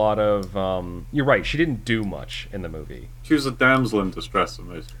conveyed a lot of. You're right. She didn't do much in the movie. She was a damsel in distress for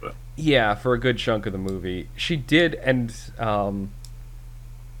most of it. Yeah, for a good chunk of the movie, she did, and one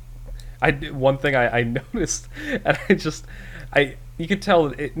thing I noticed, and you could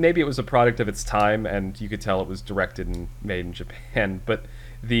tell maybe it was a product of its time, and you could tell it was directed and made in Japan. But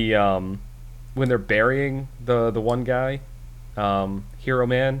the when they're burying the one guy, Hero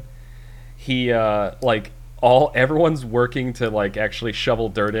Man, he everyone's working to like actually shovel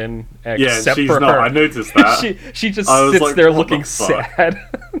dirt in, except she's for not. her. I noticed that. she just sits there looking sad.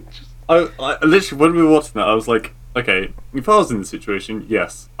 I literally, when we were watching that, I was like, okay, if I was in the situation,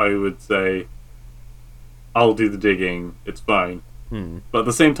 yes, I would say, I'll do the digging, it's fine. But at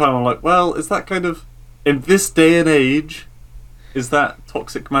the same time, I'm like, well, is that kind of, in this day and age, is that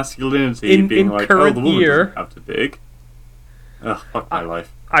toxic masculinity being like, oh, the woman doesn't have to dig? Ugh, fuck my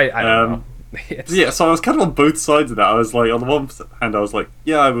life. I don't know. Yeah, so I was kind of on both sides of that. I was like, on the one hand, I was like,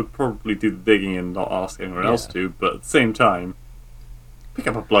 yeah, I would probably do the digging and not ask anyone else to, but at the same time, pick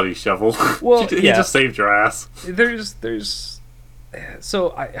up a bloody shovel. Well, he just saved your ass.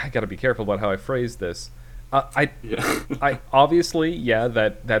 So I got to be careful about how I phrase this. I obviously,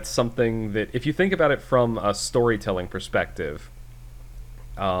 that's something that, if you think about it from a storytelling perspective,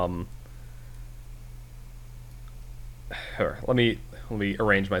 let me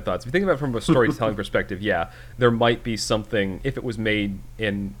arrange my thoughts. If you think about it from a storytelling perspective, yeah, there might be something if it was made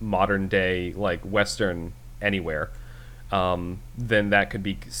in modern day like Western anywhere, then that could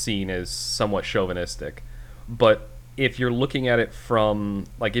be seen as somewhat chauvinistic. But if you're looking at it from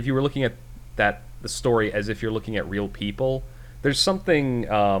like if you were looking at that the story as if you're looking at real people, there's something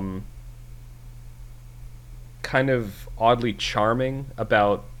kind of oddly charming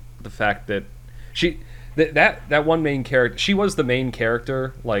about the fact that she that one main character, she was the main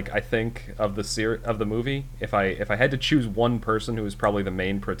character, like I think of the movie. If I had to choose one person who was probably the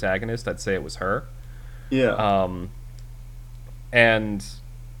main protagonist, I'd say it was her. Yeah. And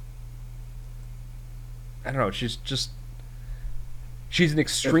I don't know, she's an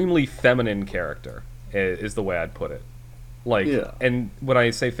extremely feminine character is the way I'd put it. Like, Yeah. and when I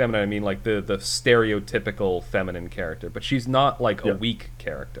say feminine, I mean like the stereotypical feminine character, but she's not like a Yeah. weak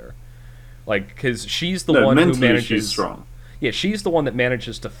character. Like, because she's the No, one who mentally manages. she's strong. Yeah, she's the one that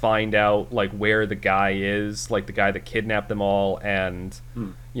manages to find out like where the guy is, like the guy that kidnapped them all, and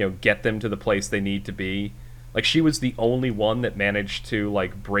get them to the place they need to be. Like she was the only one that managed to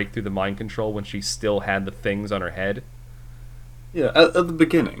like break through the mind control when she still had the things on her head. Yeah, at the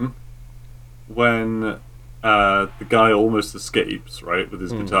beginning, when the guy almost escapes, right, with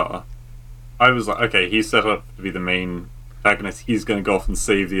his guitar, I was like, okay, he's set up to be the main protagonist. He's going to go off and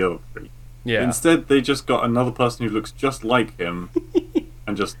save the other three. Yeah. Instead, they just got another person who looks just like him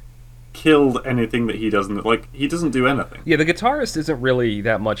and just killed anything that he doesn't like. He doesn't do anything. Yeah, the guitarist isn't really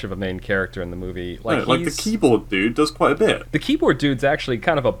that much of a main character in the movie. Like, No, like the keyboard dude does quite a bit. The keyboard dude's actually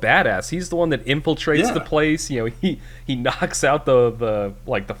kind of a badass. He's the one that infiltrates Yeah. the place. He knocks out the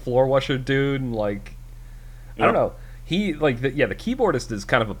floor washer dude, and like I don't Yeah. know. He like the keyboardist is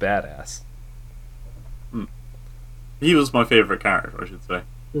kind of a badass. He was my favorite character, I should say.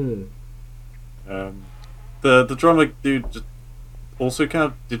 Hmm. The drummer dude just also kind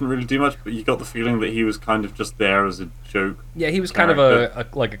of didn't really do much, but you got the feeling that he was kind of just there as a joke. Yeah, he was kind of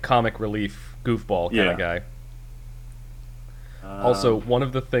a comic relief goofball kind Yeah. of guy. Also, one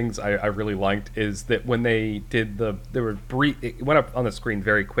of the things I really liked is that when they did it went up on the screen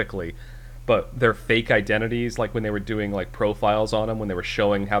very quickly, but their fake identities, like when they were doing like profiles on them, when they were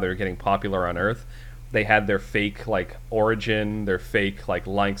showing how they were getting popular on Earth, they had their fake like origin, their fake like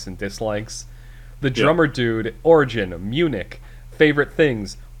likes and dislikes. The drummer dude, origin, Munich, favorite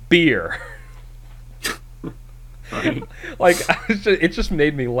things, beer. Right. Like it just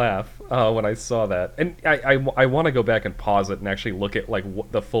made me laugh when I saw that, and I want to go back and pause it and actually look at like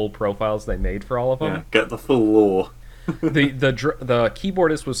the full profiles they made for all of them. Yeah, get the full lore. The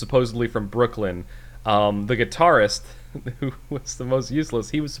keyboardist was supposedly from Brooklyn. The guitarist, who was the most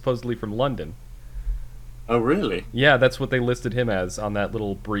useless, he was supposedly from London. Oh, really? Yeah, that's what they listed him as on that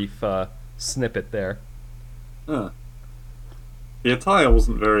little brief snippet there. Huh. The attire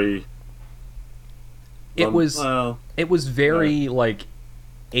wasn't very. It was Well, it was very like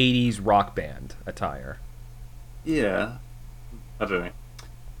 80s rock band attire. yeah. I don't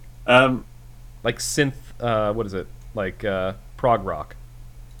know. Like synth, what is it? Like prog rock.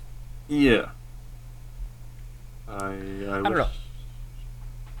 Yeah. I don't know.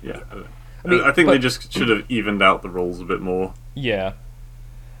 Yeah, I don't know. I mean, I think but- they just should have evened out the roles a bit more. Yeah.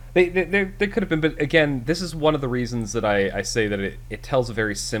 They could have been, but again, this is one of the reasons that I say that it tells a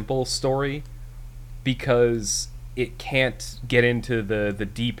very simple story, because it can't get into the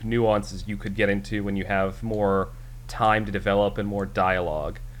deep nuances you could get into when you have more time to develop and more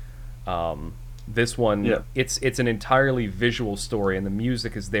dialogue. This one, Yeah. it's an entirely visual story, and the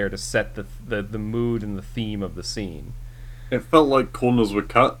music is there to set the mood and the theme of the scene. It felt like corners were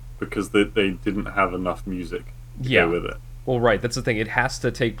cut because they didn't have enough music to Yeah. go with it. Well, right, that's the thing. It has to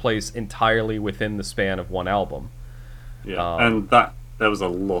take place entirely within the span of one album. Yeah, and there was a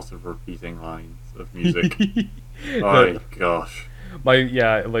lot of repeating lines of music. My gosh.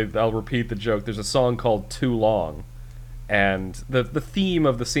 I'll repeat the joke. There's a song called "Too Long," and the theme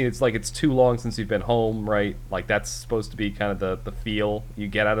of the scene, it's too long since you've been home, right? Like that's supposed to be kind of the feel you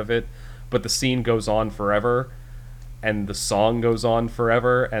get out of it, but the scene goes on forever, and the song goes on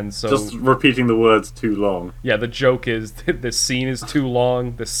forever, and so Just repeating the words too long. yeah, the joke is this scene is too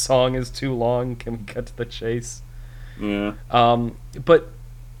long, this song is too long. Can we cut to the chase? Yeah. But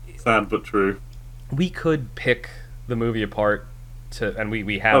Sad but true. we could pick the movie apart and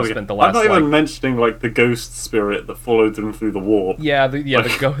we have Oh, yeah. spent the last I'm not even like mentioning like the ghost spirit that followed them through the warp.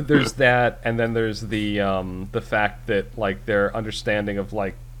 there's that, and then there's the fact that like their understanding of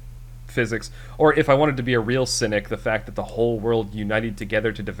like physics, or if I wanted to be a real cynic, the fact that the whole world united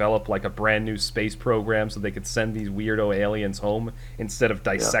together to develop like a brand new space program so they could send these weirdo aliens home instead of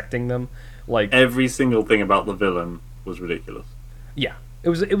dissecting them. Like Every single thing about the villain was ridiculous. Yeah, it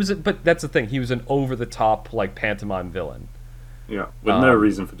was, but that's the thing. He was an over the top like pantomime villain. Yeah, with no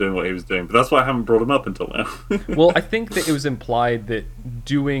reason for doing what he was doing. But that's why I haven't brought him up until now. Well, I think that it was implied that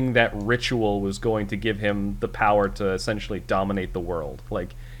doing that ritual was going to give him the power to essentially dominate the world.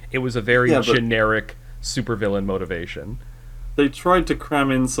 Like, it was a very generic supervillain motivation. They tried to cram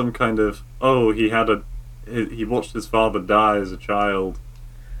in some kind of, he watched his father die as a child,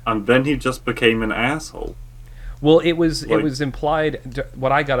 and then he just became an asshole. Well, it was implied.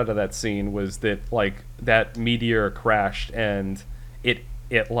 What I got out of that scene was that like that meteor crashed and it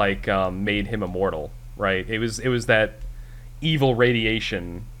like made him immortal, right? It was that evil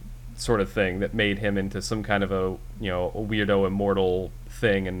radiation sort of thing that made him into some kind of a weirdo immortal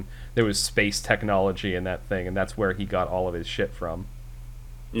thing, and there was space technology in that thing, and that's where he got all of his shit from.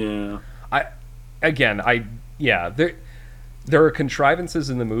 Yeah. There are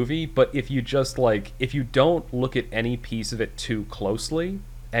contrivances in the movie, but if you don't look at any piece of it too closely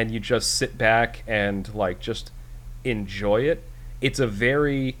and you just sit back and like just enjoy it, it's a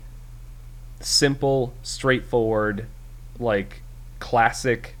very simple, straightforward, like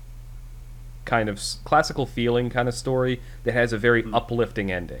classical feeling kind of story that has a very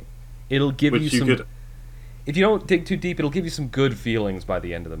uplifting ending. It'll give you some. If you don't dig too deep, it'll give you some good feelings by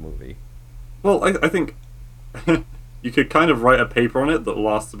the end of the movie. Well, I think. You could kind of write a paper on it that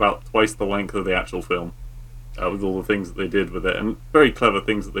lasts about twice the length of the actual film, with all the things that they did with it, and very clever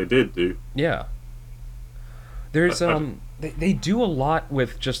things that they did do. Yeah. There's they do a lot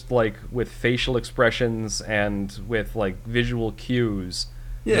with just like with facial expressions and with like visual cues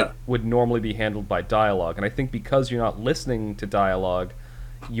that would normally be handled by dialogue, and I think because you're not listening to dialogue,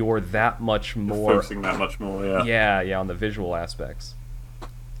 you're that much more focusing that much more. Yeah, on the visual aspects.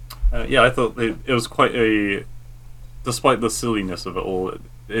 I thought it was quite a. Despite the silliness of it all,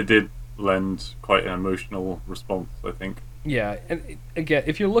 it did lend quite an emotional response, I think. Yeah, and again,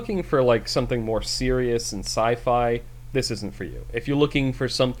 if you're looking for like something more serious and sci-fi, this isn't for you. If you're looking for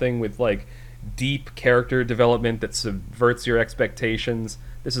something with like deep character development that subverts your expectations,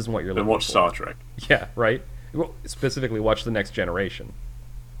 this isn't what you're looking for. Then watch Star Trek. Yeah, right? Well, specifically, watch The Next Generation.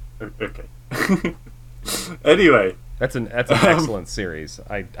 Okay. Anyway. That's an excellent series.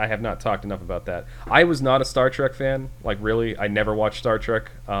 I have not talked enough about that. I was not a Star Trek fan. Like, really, I never watched Star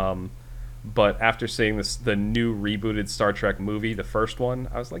Trek. But after seeing the new rebooted Star Trek movie, the first one,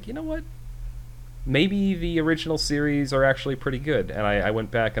 I was like, you know what? Maybe the original series are actually pretty good. And I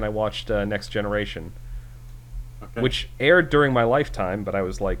went back and I watched Next Generation, which aired during my lifetime, but I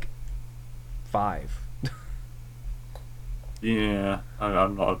was like 5. Yeah,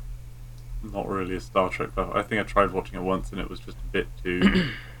 I'm not really a Star Trek fan. I think I tried watching it once and it was just a bit too,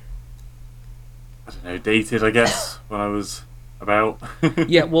 I don't know, dated, I guess, when I was about.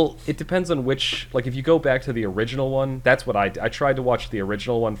 Yeah, well, it depends on which, like, if you go back to the original one, that's what I tried to watch the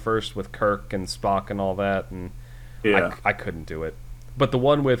original one first with Kirk and Spock and all that, and I couldn't do it. But the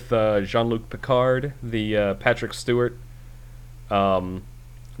one with Jean-Luc Picard, the Patrick Stewart,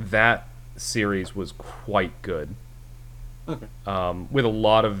 that series was quite good. Okay. With a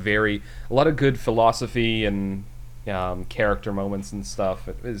lot of good philosophy and character moments and stuff.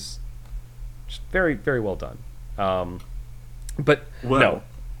 It was just very, very well done. Final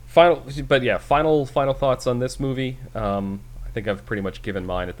thoughts on this movie. I think I've pretty much given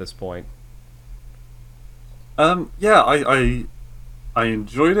mine at this point. I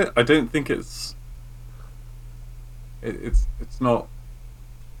enjoyed it. I don't think it's not.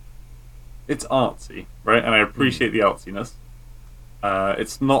 It's artsy, right? And I appreciate the artsiness.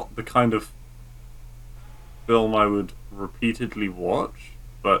 It's not the kind of film I would repeatedly watch,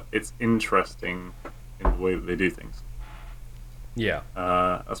 but it's interesting in the way that they do things. Yeah.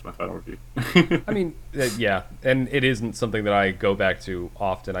 That's my final review. I mean, yeah, and it isn't something that I go back to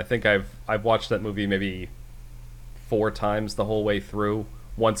often. I think I've watched that movie maybe 4 times the whole way through.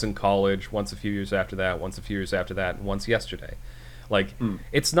 Once in college, once a few years after that, once a few years after that, and once yesterday. Like,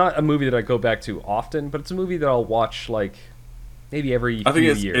 it's not a movie that I go back to often, but it's a movie that I'll watch, like, maybe every few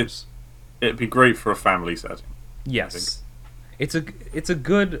years. It'd be great for a family setting. Yes. It's a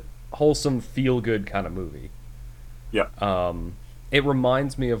good, wholesome, feel-good kind of movie. Yeah. It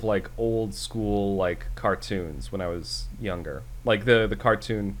reminds me of, like, old school, like, cartoons when I was younger. Like, the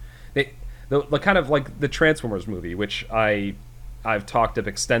cartoon... The kind of, like, the Transformers movie, which I've talked up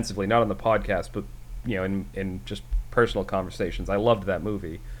extensively, not on the podcast, but, you know, in just personal conversations. I loved that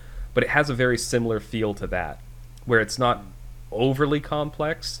movie, but it has a very similar feel to that, where it's not overly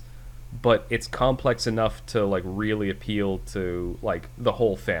complex, but it's complex enough to like really appeal to like the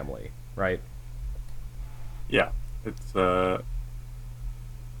whole family, right? Yeah, it's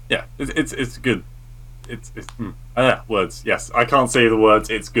good. words. Yes, I can't say the words.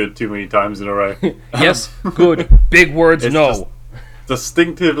 It's good too many times in a row. Yes, good. Big words, It's no. just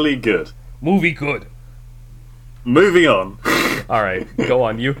distinctively good. Movie good. Moving on. All right, go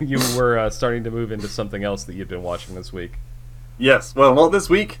on. You were starting to move into something else that you'd been watching this week. Yes, well, not this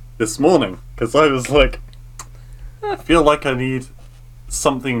week. This morning, because I was like, I feel like I need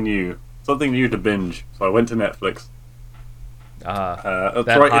something new to binge. So I went to Netflix. That's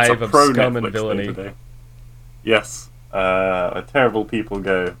that right, hive it's a of pro scum Netflix and day villainy. today. Yes, where terrible people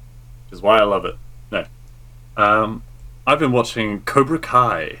go, which is why I love it. No, I've been watching Cobra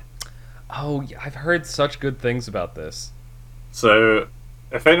Kai. Oh, yeah, I've heard such good things about this. So,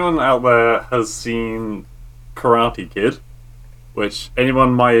 if anyone out there has seen Karate Kid, which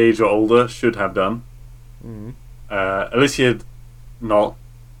anyone my age or older should have done, Alicia had not,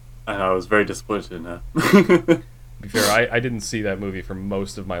 and I was very disappointed in her. To be fair, I didn't see that movie for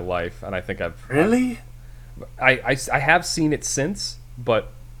most of my life, and I think I've... Really? I have seen it since,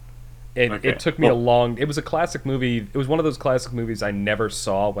 but it took me a long... It was a classic movie. It was one of those classic movies I never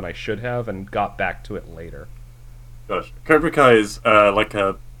saw when I should have, and got back to it later. Gosh, Cobra Kai is like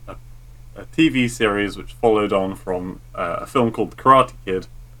a TV series which followed on from a film called Karate Kid.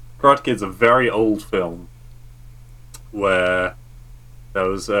 Karate Kid's a very old film where there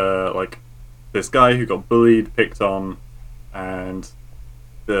was like this guy who got bullied, picked on, and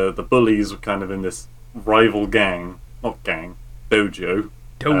the bullies were kind of in this rival gang, not gang, dojo.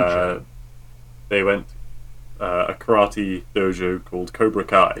 They went a karate dojo called Cobra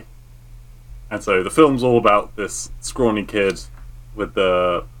Kai. And so the film's all about this scrawny kid with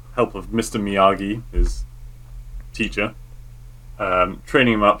the help of Mr. Miyagi, his teacher,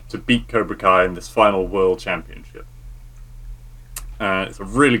 training him up to beat Cobra Kai in this final world championship. It's a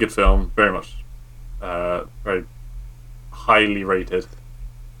really good film, very much, very highly rated.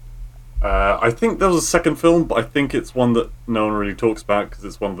 I think there was a second film, but I think it's one that no one really talks about because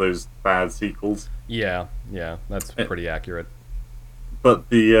it's one of those bad sequels. Yeah, that's pretty accurate.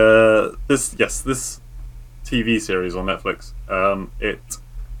 But this TV series on Netflix, it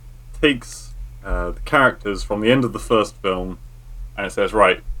takes the characters from the end of the first film, and it says,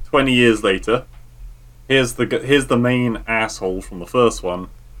 right, 20 years later, here's the main asshole from the first one.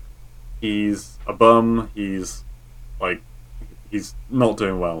 He's a bum. He's not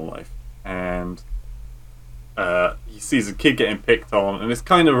doing well in life, and he sees a kid getting picked on, and it's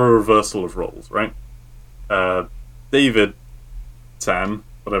kind of a reversal of roles, right? David San,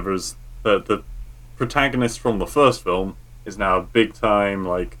 whatever, is the protagonist from the first film, is now a big time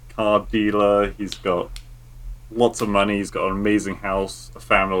like car dealer. He's got lots of money. He's got an amazing house, a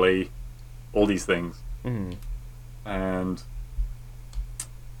family, all these things, and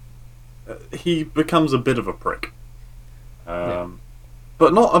he becomes a bit of a prick, but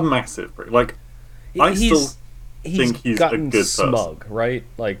not a massive prick. Like I still think he's a good person. Smug, right?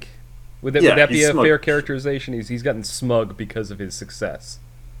 Like, would that be a fair characterization? He's gotten smug because of his success.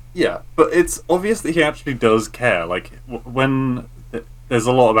 Yeah, but it's obvious that he actually does care. Like when there's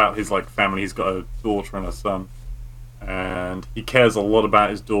a lot about his like family. He's got a daughter and a son, and he cares a lot about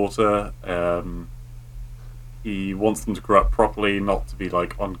his daughter. He wants them to grow up properly, not to be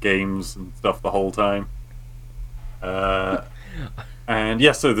like on games and stuff the whole time. And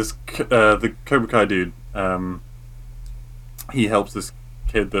yeah, so this the Cobra Kai dude, he helps this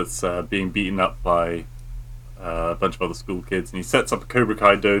kid that's being beaten up by a bunch of other school kids, and he sets up a Cobra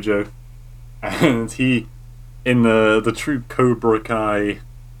Kai dojo. And he, in the true Cobra Kai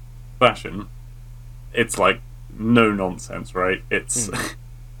fashion, it's like no nonsense, right? It's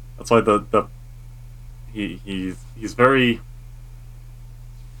that's why he's very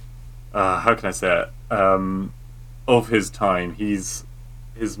how can I say it? Of his time. His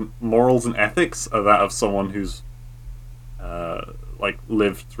morals and ethics are that of someone who's like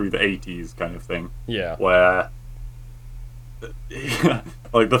lived through the 80s kind of thing. Yeah. Where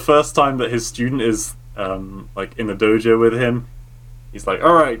like the first time that his student is like in the dojo with him, he's like,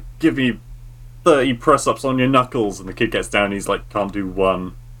 alright, give me 30 press-ups on your knuckles, and the kid gets down and he's like, can't do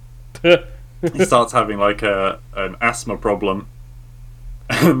one. He starts having like an asthma problem,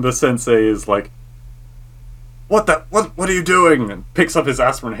 and the sensei is like, what are you doing? And picks up his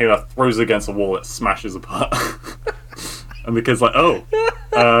asthma inhaler, throws it against a wall, it smashes apart. And the kid's like, oh,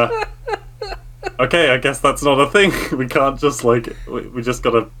 okay, I guess that's not a thing. We can't just like, we just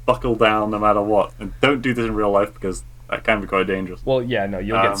gotta buckle down no matter what. And don't do this in real life because that can be quite dangerous. Well, yeah, no,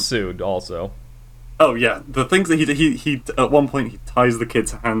 you'll get sued also. Oh yeah, the things that he at one point he ties the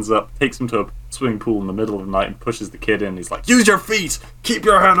kid's hands up, takes him to a swimming pool in the middle of the night and pushes the kid in. He's like, use your feet, keep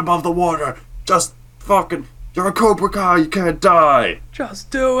your head above the water, just fucking, you're a Cobra Kai, you can't die.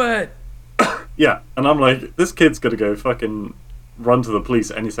 Just do it. Yeah, and I'm like, this kid's gonna go fucking run to the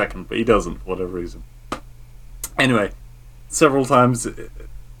police any second, but he doesn't for whatever reason. Anyway, several times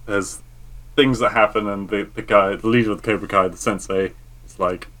there's things that happen, and the leader of the Cobra Kai, the sensei, is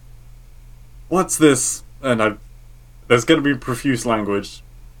like, "What's this?" And there's going to be profuse language,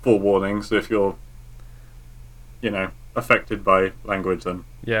 forewarning. So if you're, affected by language, then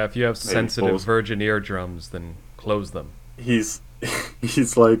Yeah, if you have maybe sensitive pause. virgin eardrums, then close them. He's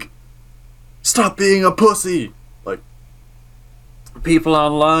he's like, "Stop being a pussy!" Like, people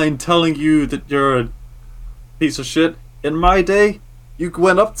online telling you that you're a piece of shit. In my day, you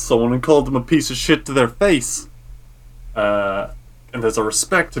went up to someone and called them a piece of shit to their face. And there's a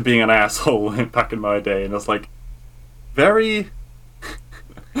respect to being an asshole back in my day, and it's like very.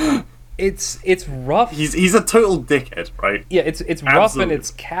 It's rough. He's a total dickhead, right? Yeah, it's rough and Absolutely. it's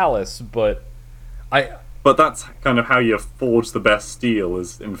callous, but I But that's kind of how you forge the best steel,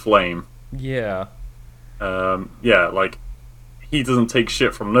 is in flame. yeah. Yeah, like, he doesn't take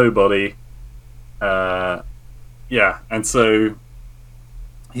shit from nobody. Yeah, and so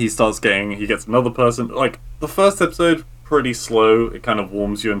he gets another person. Like, the first episode, pretty slow. It kind of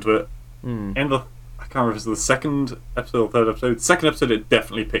warms you into it. Hmm. I can't remember if it's the second episode or third episode. Second episode, it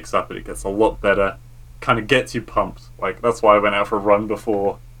definitely picks up and it gets a lot better. Kind of gets you pumped. Like, that's why I went out for a run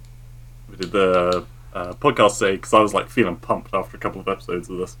before we did the podcast today, because I was like feeling pumped after a couple of episodes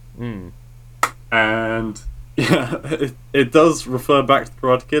of this. Mm. And yeah, it does refer back to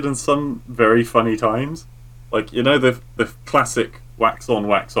Karate Kid in some very funny times. Like, the classic wax on,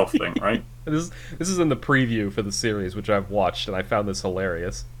 wax off thing, right? This is in the preview for the series, which I've watched, and I found this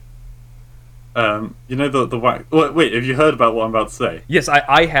hilarious. The wax. Wait, have you heard about what I'm about to say? Yes,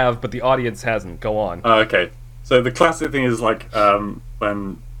 I have, but the audience hasn't. Go on. Okay. So the classic thing is like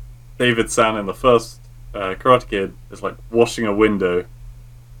when David San in the first Karate Kid is like washing a window,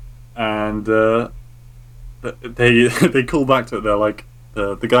 and they call back to it. They're like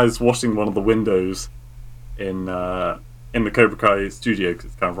the guy's washing one of the windows in the Cobra Kai studio because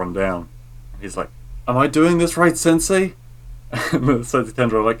it's kind of run down. He's like, "Am I doing this right, Sensei?" And the Sensei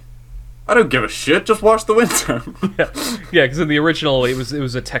Tendra are like, "I don't give a shit. Just wash the window." Yeah, because in the original, it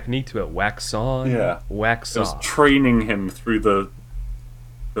was a technique to it: wax on, Yeah. wax It was off. training him through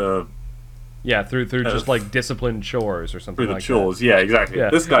the Yeah, through just like disciplined chores or something through the like chores. Yeah, exactly. that. Yeah,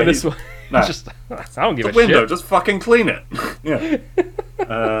 This guy, and this he- one, nah. just I don't give the a window, shit. just fucking clean it. Yeah.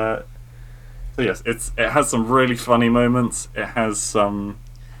 So yes, it has some really funny moments. It has some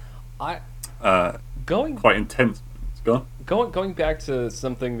I uh, going quite intense. Go on. going back to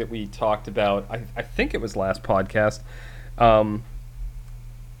something that we talked about. I think it was last podcast.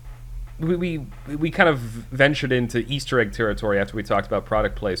 We kind of ventured into Easter egg territory after we talked about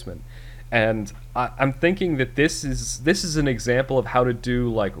product placement, and I'm thinking that this is an example of how to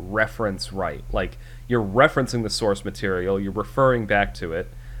do like reference right. Like, you're referencing the source material, you're referring back to it,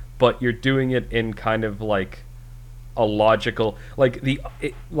 but you're doing it in kind of like a logical, like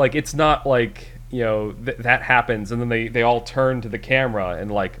it's not like, that happens and then they all turn to the camera and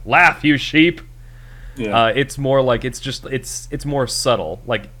like, laugh, you sheep. Yeah. It's more like it's more subtle.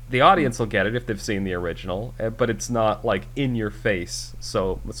 Like, the audience will get it if they've seen the original, but it's not like in your face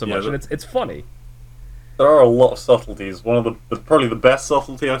so Yeah, much, and it's funny. There are a lot of subtleties. One of probably the best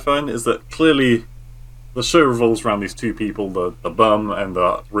subtlety I find is that clearly the show revolves around these two people, the bum and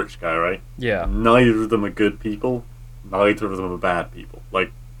the rich guy, right? Yeah, Neither of them are good people. Neither of them are bad people.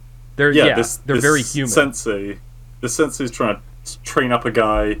 Like, they're yeah, they're very human. This sensei's trying to train up a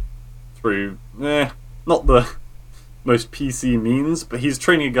guy through, not the most PC means, but he's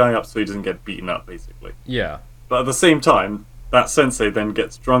training a guy up so he doesn't get beaten up, basically. Yeah, But at the same time, that sensei then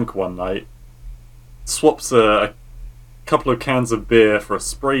gets drunk one night, swaps a couple of cans of beer for a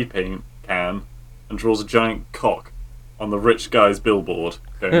spray paint can, and draws a giant cock on the rich guy's billboard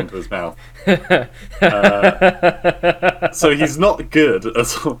going into his mouth. So he's not good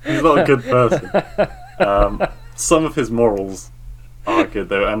at all. He's not a good person. Some of his morals are good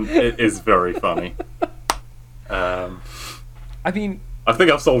though, and it is very funny. I mean, I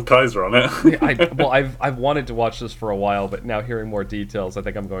think I've sold Kaiser on it. I've wanted to watch this for a while, but now hearing more details, I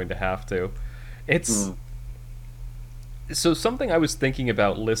think I'm going to have to. It's so something I was thinking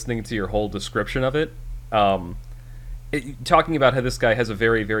about listening to your whole description of it. Talking about how this guy has a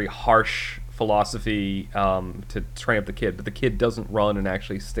very, very harsh philosophy to train up the kid, but the kid doesn't run and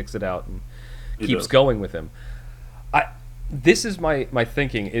actually sticks it out and He keeps does. going with him. This is my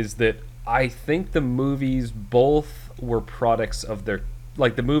thinking, is that I think the movies both were products of their,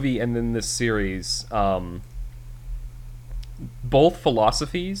 like the movie and then this series, both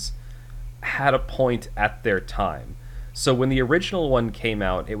philosophies had a point at their time. So when the original one came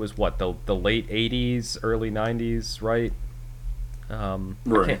out, it was what, the late '80s, early '90s, right? I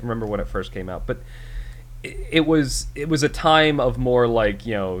Right. can't remember when it first came out, but it was a time of more like,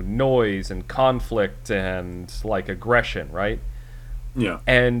 noise and conflict and like aggression, right? Yeah.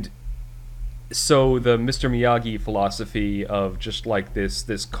 And so the Mr. Miyagi philosophy of just like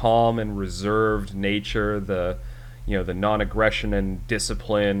this calm and reserved nature, the non-aggression and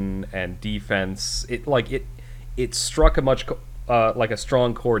discipline and defense, it struck a much like a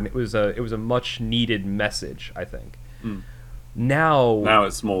strong chord, and it was a much needed message, I think. Mm. Now Now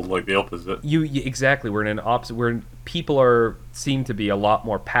it's more like the opposite. exactly, we're in an opposite, where people are seem to be a lot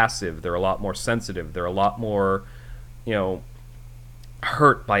more passive, they're a lot more sensitive, they're a lot more, you know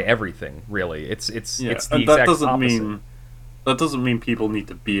hurt by everything, really. It's Yeah, it's the and that exact doesn't opposite. mean people need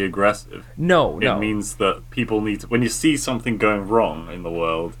to be aggressive. No, It no. means that people need to, when you see something going wrong in the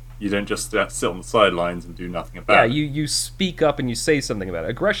world, you don't just sit on the sidelines and do nothing Yeah, about it. you speak up and you say something about it.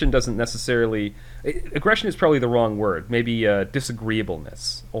 Aggression doesn't necessarily. Aggression is probably the wrong word. Maybe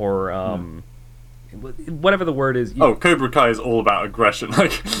disagreeableness or whatever the word is. Oh, Cobra Kai is all about aggression.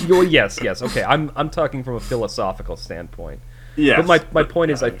 Like, Yes, yes. Okay, I'm talking from a philosophical standpoint. yes, But my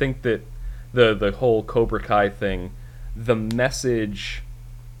point is, I yeah. think that the whole Cobra Kai thing, the message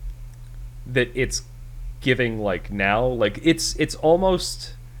that it's giving, like now, like it's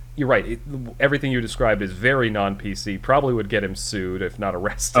almost. You're right. Everything you described is very non-PC. Probably would get him sued, if not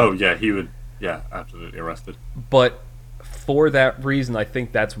arrested. Oh yeah, he would. Yeah, absolutely arrested. But for that reason, I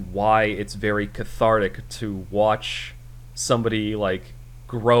think that's why it's very cathartic to watch somebody like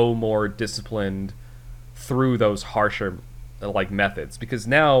grow more disciplined through those harsher like methods, because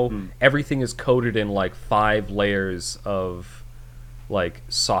now everything is coated in like 5 layers of like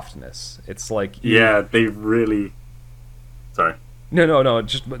softness. It's like Yeah, they really. Sorry. no.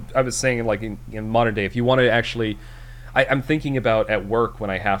 Just I was saying, like in modern day, if you want to actually, I'm thinking about at work when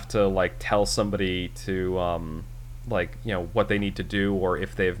I have to like tell somebody to like what they need to do, or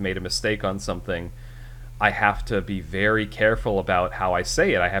if they've made a mistake on something. I have to be very careful about how I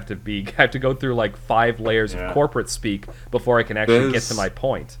say it. I have to go through like 5 layers Yeah. of corporate speak before I can actually get to There's- my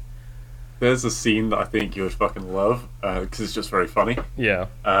point. There's a scene that I think you would fucking love because it's just very funny. Yeah.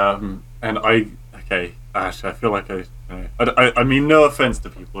 And okay, actually, I feel like I mean, no offense to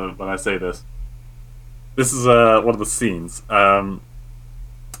people when I say this. This is one of the scenes.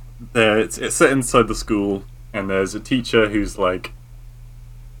 It's set inside the school, and there's a teacher who's like,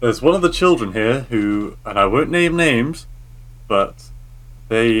 there's one of the children here who, and I won't name names, but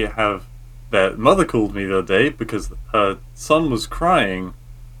they have, their mother called me the other day because her son was crying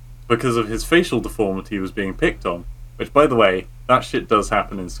because of his facial deformity was being picked on. Which, by the way, that shit does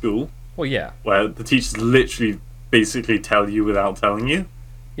happen in school, Well, yeah. where the teachers literally basically tell you without telling you,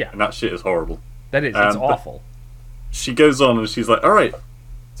 Yeah. and that shit is horrible. That is. It's but- awful. She goes on and she's like, alright,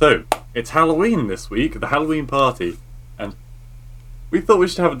 so it's Halloween this week, the Halloween party, and we thought we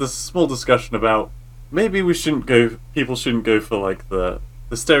should have this small discussion about maybe people shouldn't go for like the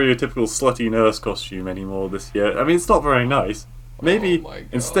stereotypical slutty nurse costume anymore this year. I mean, it's not very nice. Maybe Oh my God.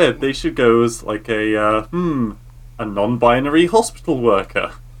 instead they should go as like a non-binary hospital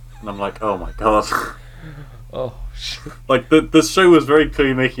worker. And I'm like, oh my god. Oh, shit. Like, the show was very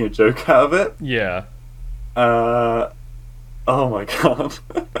clearly making a joke out of it. Yeah. Oh my god.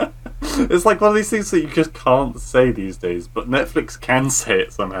 It's like one of these things that you just can't say these days, but Netflix can say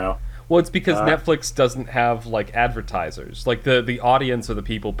it somehow. Well, it's because Uh, Netflix doesn't have like advertisers. Like the audience are the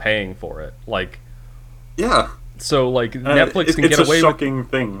people paying for it. Like, Yeah. so like Netflix can it's get a away with. shocking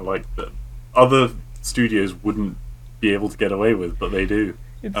thing, like, that other studios wouldn't be able to get away with, but they do.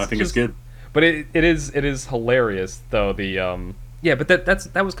 And I think it's good. But it is hilarious though. Yeah, but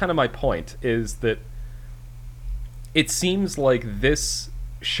that was kind of my point, is that it seems like this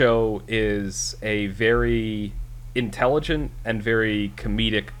show is a very intelligent and very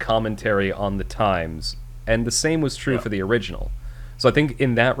comedic commentary on the times, and the same was true Yeah. for the original. So I think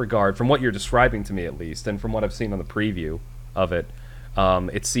in that regard, from what you're describing to me at least, and from what I've seen on the preview of it,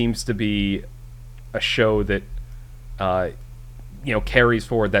 it seems to be a show that carries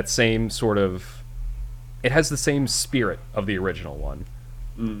forward that same sort of. It has the same spirit of the original one.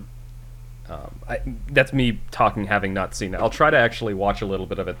 Mm. That's me talking, having not seen it. I'll try to actually watch a little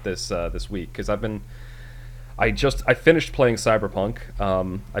bit of it this week, because I finished playing Cyberpunk.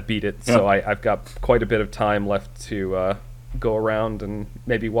 I beat it, so Yeah. I've got quite a bit of time left to go around and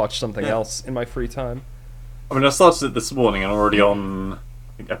maybe watch something Yeah. else in my free time. I mean, I started it this morning, and I'm already on, I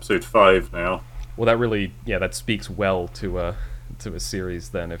think, episode 5 now. Well, that speaks well to a series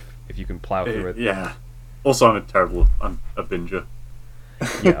then, if you can plow through it. Yeah. Also, I'm a binger.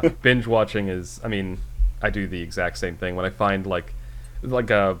 Yeah, binge watching is, I mean, I do the exact same thing when I find like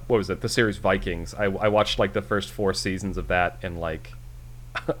what was it, the series Vikings. I watched like the first 4 seasons of that in like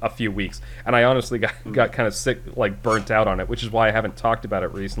a few weeks, and I honestly got kind of sick, like burnt out on it, which is why I haven't talked about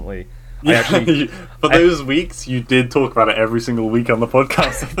it recently. For those weeks, you did talk about it every single week on the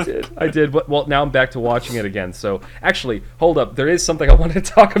podcast. I did. Well, now I'm back to watching it again. So, actually, hold up. There is something I wanted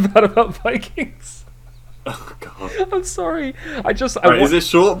to talk about Vikings. Oh, God. I'm sorry. Is it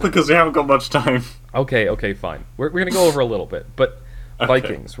short? Because we haven't got much time. Okay, fine. We're going to go over a little bit. But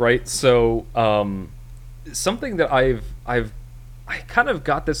Vikings, right? So, something that I kind of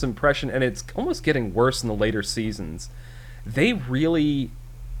got this impression, and it's almost getting worse in the later seasons. They really...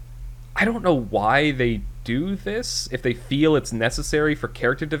 I don't know why they do this, if they feel it's necessary for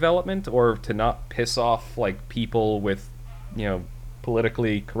character development or to not piss off like people with,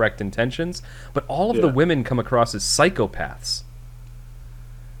 politically correct intentions, but all of the women come across as psychopaths.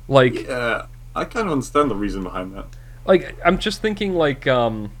 Like, yeah, I kind of understand the reason behind that. Like, I'm just thinking like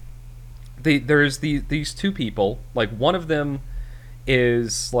there's these two people, like one of them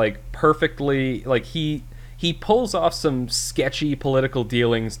is like perfectly like he pulls off some sketchy political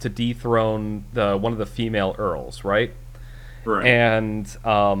dealings to dethrone one of the female earls, right? Right. And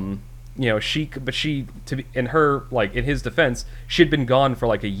in his defense, she'd been gone for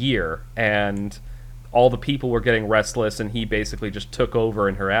like a year, and all the people were getting restless, and he basically just took over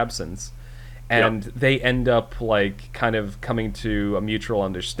in her absence. And they end up like kind of coming to a mutual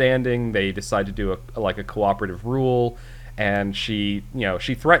understanding. They decide to do a cooperative rule, and she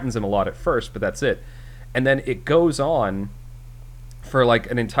threatens him a lot at first, but that's it. And then it goes on for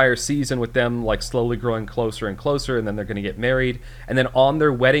like an entire season with them like slowly growing closer and closer, and then they're going to get married. And then on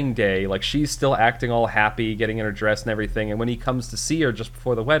their wedding day, like she's still acting all happy, getting in her dress and everything. And when he comes to see her just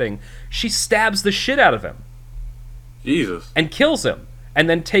before the wedding, she stabs the shit out of him. Jesus. And kills him, and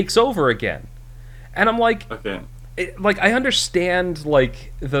then takes over again. And I'm like, okay. I understand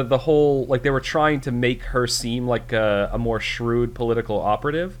like the whole like they were trying to make her seem like a more shrewd political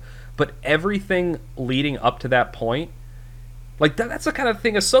operative. But everything leading up to that point, like that's the kind of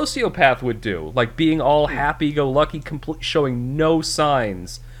thing a sociopath would do. Like being all happy-go-lucky, showing no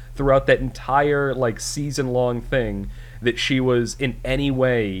signs throughout that entire like season-long thing that she was in any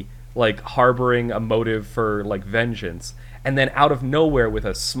way like harboring a motive for like vengeance. And then out of nowhere, with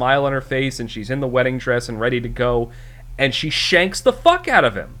a smile on her face, and she's in the wedding dress and ready to go, and she shanks the fuck out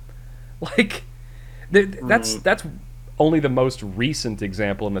of him. Like that's only the most recent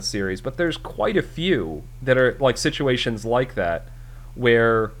example in the series, but there's quite a few that are like situations like that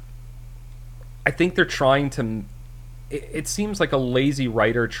where I think they're trying to it seems like a lazy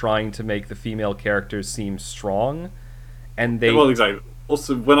writer trying to make the female characters seem strong, and they exactly.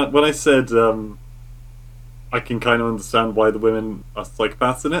 Also, when I said I can kind of understand why the women are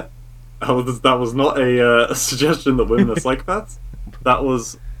psychopaths in it, that was not a suggestion that women are psychopaths. That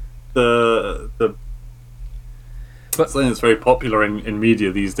was but something that's very popular in media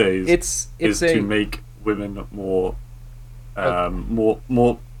these days is to make women more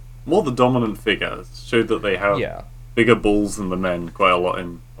the dominant figure, show that they have bigger balls than the men quite a lot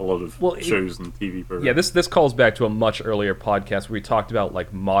in a lot of shows and TV programs. Yeah, this calls back to a much earlier podcast where we talked about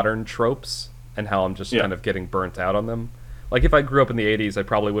like modern tropes and how I'm just kind of getting burnt out on them. Like if I grew up in the 80s, I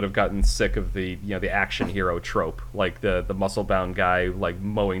probably would have gotten sick of the action hero trope, like the muscle-bound guy like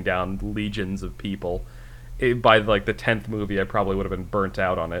mowing down legions of people. By like the 10th movie, I probably would have been burnt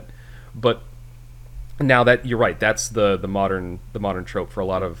out on it. But now that you're right, that's the modern trope for a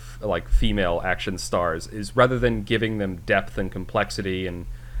lot of like female action stars, is rather than giving them depth and complexity and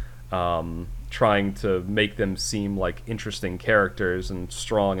trying to make them seem like interesting characters and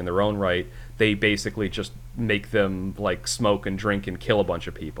strong in their own right, they basically just make them like smoke and drink and kill a bunch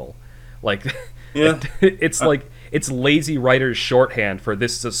of people. Like it's like it's lazy writers' shorthand for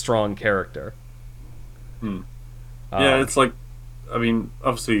this is a strong character. Yeah, it's like, I mean,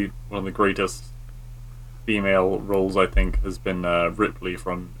 obviously one of the greatest female roles I think has been Ripley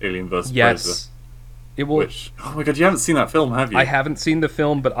from Alien vs. Predator. Which, oh my god, you haven't seen that film, have you? I haven't seen the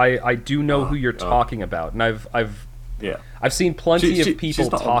film, but I do know who you're talking about, and I've seen plenty of people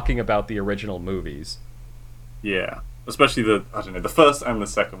talking about the original movies. Yeah, especially the first and the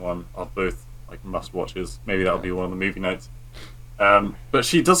second one are both like must watches. Maybe that'll be one of the movie notes. But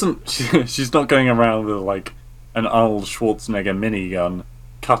she doesn't. She's not going around with like an Arnold Schwarzenegger minigun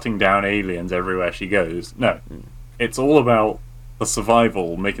cutting down aliens everywhere she goes. No, it's all about the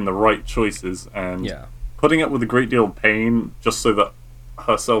survival, making the right choices, and putting up with a great deal of pain just so that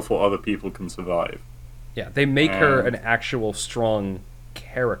herself or other people can survive. Yeah, they make her an actual strong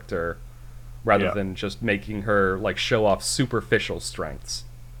character rather than just making her like show off superficial strengths.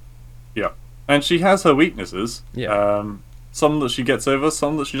 Yeah. And she has her weaknesses. Yeah. Some that she gets over,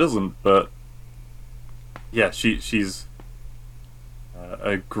 some that she doesn't. But yeah, she's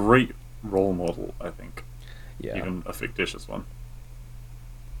a great role model, I think. Yeah. Even a fictitious one.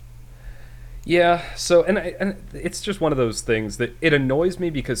 Yeah, so and it's just one of those things that it annoys me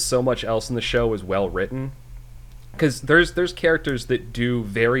because so much else in the show is well written. Because there's characters that do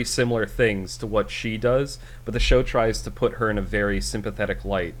very similar things to what she does, but the show tries to put her in a very sympathetic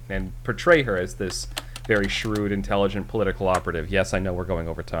light and portray her as this very shrewd, intelligent political operative. Yes, I know we're going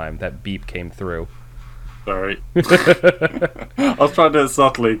over time. That beep came through. Sorry. I was trying to do it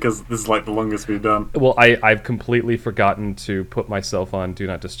subtly because this is like the longest we've done. Well, I've completely forgotten to put myself on Do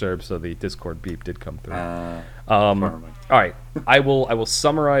Not Disturb, so the Discord beep did come through. All right, I will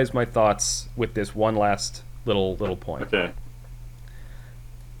summarize my thoughts with this one last little point. Okay.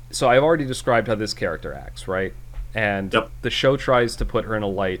 So I've already described how this character acts, right? And Yep. the show tries to put her in a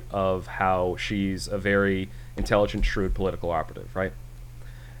light of how she's a very intelligent, shrewd political operative, right?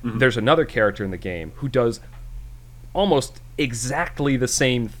 Mm-hmm. There's another character in the game who does almost exactly the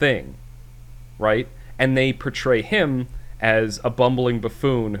same thing, right? And they portray him as a bumbling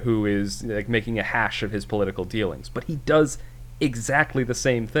buffoon who is like making a hash of his political dealings, but he does exactly the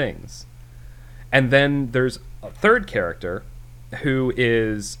same things. And then there's a third character who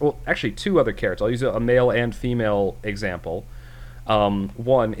is, well, actually two other characters. I'll use a male and female example.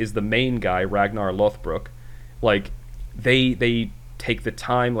 One is the main guy, Ragnar Lothbrok. Like, they take the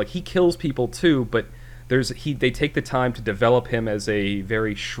time, like, he kills people too, but they take the time to develop him as a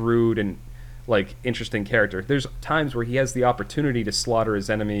very shrewd and, like, interesting character. There's times where he has the opportunity to slaughter his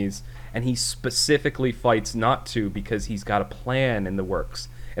enemies, and he specifically fights not to because he's got a plan in the works.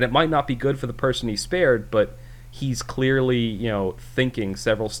 And it might not be good for the person he spared, but he's clearly, thinking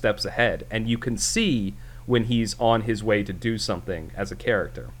several steps ahead. And you can see when he's on his way to do something as a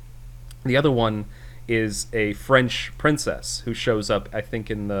character. The other one is a French princess who shows up, I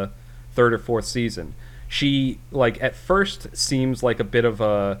think, in the third or fourth season. She, like, at first seems like a bit of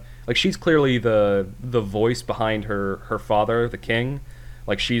a... Like, she's clearly the voice behind her father, the king.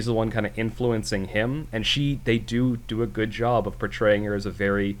 Like, she's the one kind of influencing him, and they do a good job of portraying her as a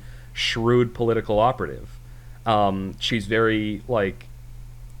very shrewd political operative. She's very, like,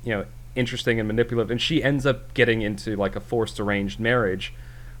 interesting and manipulative, and she ends up getting into, like, a forced arranged marriage,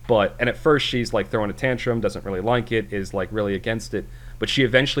 and at first she's, like, throwing a tantrum, doesn't really like it, is, like, really against it, but she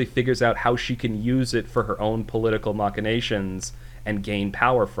eventually figures out how she can use it for her own political machinations and gain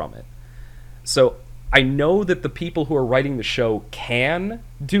power from it. So I know that the people who are writing the show can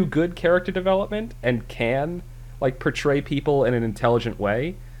do good character development and can, like, portray people in an intelligent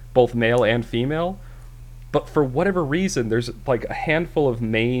way, both male and female. But for whatever reason, there's, like, a handful of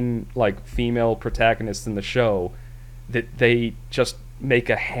main, like, female protagonists in the show that they just make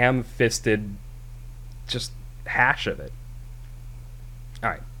a ham-fisted just hash of it. All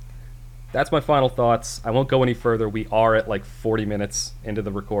right. That's my final thoughts. I won't go any further. We are at, like, 40 minutes into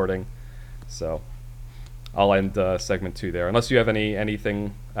the recording. So I'll end segment 2 there. Unless you have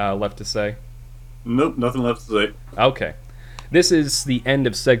anything left to say? Nope, nothing left to say. Okay. This is the end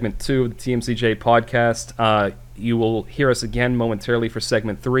of segment 2 of the TMCJ podcast. You will hear us again momentarily for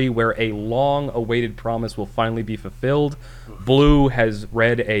segment 3, where a long-awaited promise will finally be fulfilled. Blue has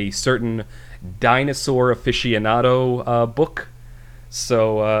read a certain dinosaur aficionado book.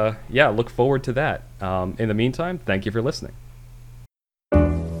 So, yeah, look forward to that. In the meantime, thank you for listening.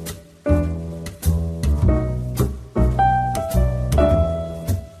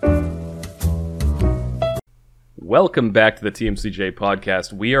 Welcome back to the TMCJ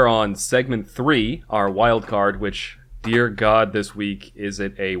podcast. We are on segment 3, our wild card, which, dear God, this week is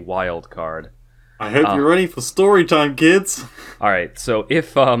it a wild card. I hope you're ready for story time, kids. All right, so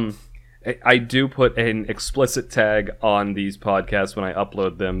if I do put an explicit tag on these podcasts when I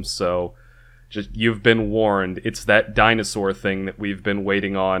upload them, so just you've been warned. It's that dinosaur thing that we've been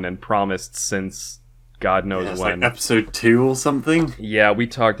waiting on and promised since God knows when. Like episode 2 or something? Yeah, we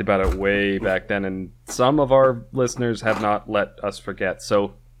talked about it way back then, and some of our listeners have not let us forget.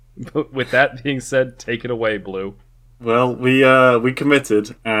 So, with that being said, take it away, Blue. Well, we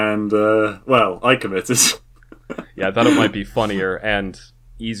committed, and, I committed. Yeah, I thought it might be funnier and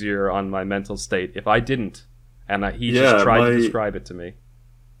easier on my mental state if I didn't, and he just tried to describe it to me.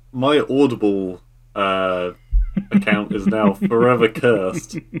 My Audible account is now forever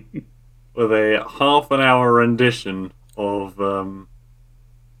cursed with a half-an-hour rendition of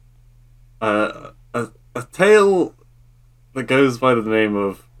a tale that goes by the name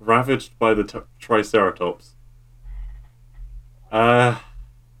of Ravaged by the Triceratops. Now,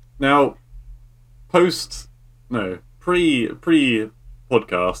 pre-podcast,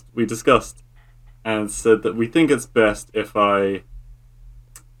 we discussed and said that we think it's best if I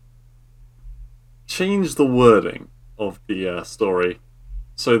change the wording of the story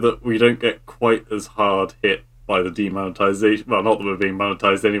so that we don't get quite as hard hit by the demonetization. Well, not that we're being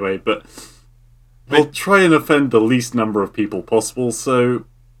monetized anyway, but we'll try and offend the least number of people possible. So,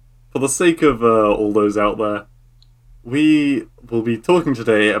 for the sake of all those out there, we will be talking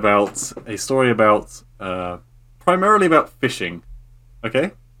today about a story about primarily about fishing.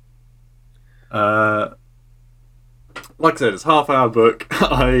 Okay. Like I said, it's a half-hour book.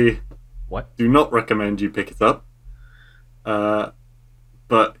 I What? do not recommend you pick it up.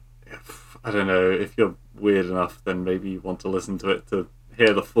 But I don't know, if you're weird enough, then maybe you want to listen to it to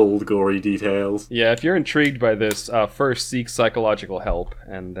hear the full gory details. Yeah, if you're intrigued by this, first seek psychological help,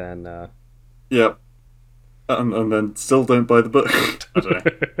 and then. Yep. And then still don't buy the book. I don't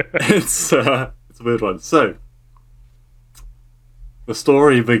know. It's a weird one. So, the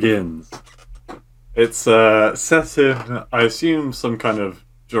story begins. It's set in, I assume, some kind of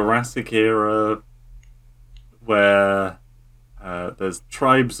Jurassic era where there's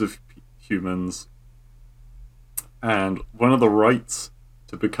tribes of humans, and one of the rights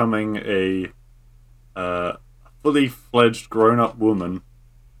to becoming a fully fledged grown-up woman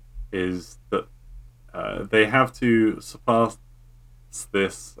is that they have to surpass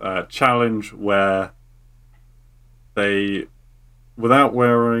this challenge where they, without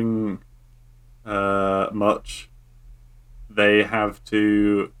wearing much, they have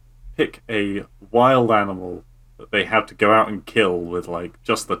to pick a wild animal that they have to go out and kill with like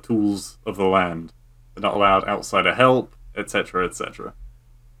just the tools of the land. They're not allowed outsider help, etc., etc.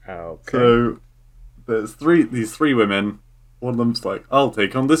 Okay. So there's these three women. One of them's like, "I'll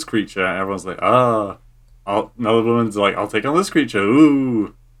take on this creature." And everyone's like, Another woman's like, "I'll take on this creature."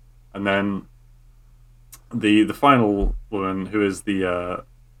 Ooh. And then the final woman, who is the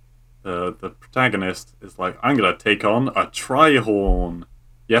protagonist, is like, "I'm gonna take on a trihorn."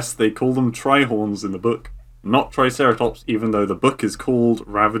 Yes, they call them trihorns in the book, not triceratops, even though the book is called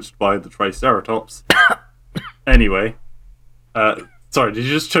Ravaged by the Triceratops. Anyway, sorry, did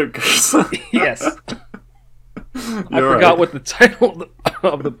you just choke? Yes. I You're forgot right. what the title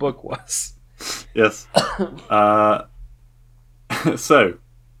of the book was. Yes.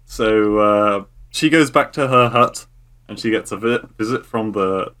 So she goes back to her hut, and she gets a visit from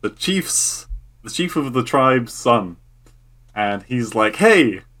the chief of the tribe's son, and he's like,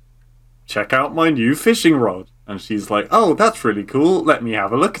 "Hey, check out my new fishing rod." And she's like, "Oh, that's really cool. Let me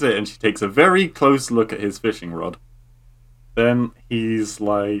have a look at it." And she takes a very close look at his fishing rod. Then he's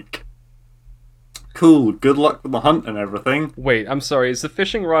like, "Cool, good luck with the hunt and everything." Wait, I'm sorry. Is the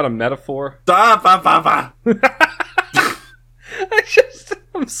fishing rod a metaphor? I'm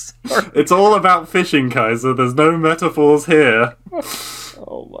sorry. It's all about fishing, Kaiser. There's no metaphors here.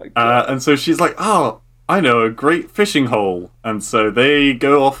 Oh my god. And so she's like, "Oh, I know a great fishing hole." And so they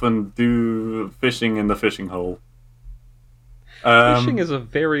go off and do fishing in the fishing hole. Fishing is a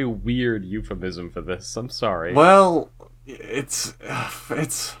very weird euphemism for this. I'm sorry. Well, it's.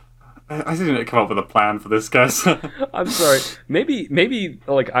 I didn't come up with a plan for this, guys. I'm sorry. Maybe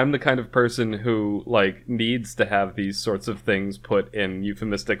like I'm the kind of person who like needs to have these sorts of things put in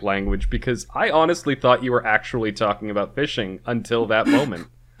euphemistic language, because I honestly thought you were actually talking about fishing until that moment.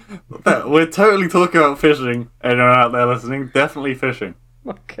 We're totally talking about fishing. Anyone out there listening? Definitely fishing.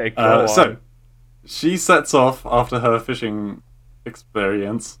 Okay, go on. So, she sets off after her fishing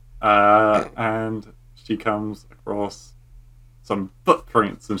experience, and she comes across some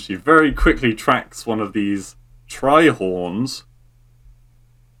footprints, and she very quickly tracks one of these trihorns,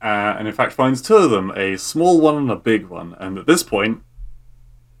 and in fact finds two of them, a small one and a big one. And at this point,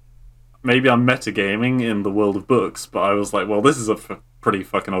 maybe I'm metagaming in the world of books, but I was like, well, this is pretty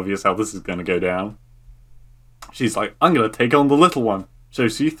fucking obvious how this is going to go down. She's like, "I'm going to take on the little one." So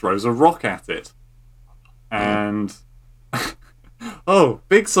she throws a rock at it. And oh,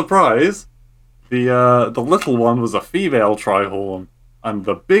 big surprise! The little one was a female trihorn, and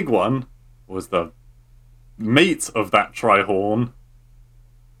the big one was the mate of that trihorn.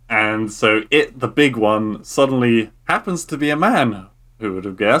 And so the big one, suddenly happens to be a man. Who would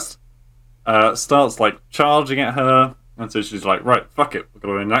have guessed? Starts like charging at her, and so she's like, "Right, fuck it, we're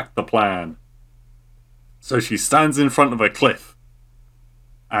going to enact the plan." So she stands in front of a cliff,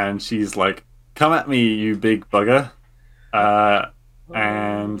 and she's like, "Come at me, you big bugger."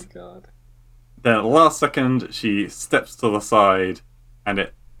 And God. then at the last second, she steps to the side, and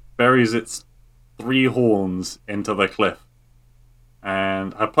it buries its three horns into the cliff.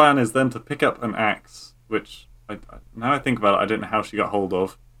 And her plan is then to pick up an axe, which, now I think about it, I don't know how she got hold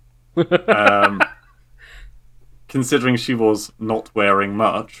of. Considering she was not wearing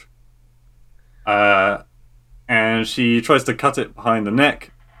much. And she tries to cut it behind the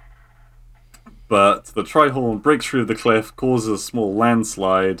neck, but the Trihorn breaks through the cliff, causes a small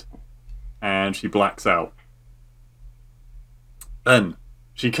landslide, and she blacks out. Then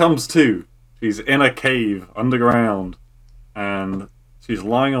she comes to. She's in a cave underground, and she's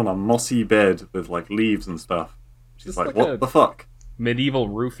lying on a mossy bed with like leaves and stuff. She's like, what the fuck? Medieval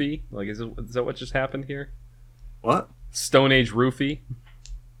roofie? Like, is that what just happened here? What? Stone Age roofie?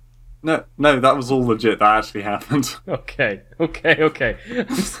 No, that was all legit. That actually happened. Okay.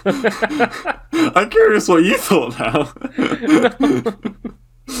 I'm curious what you thought now.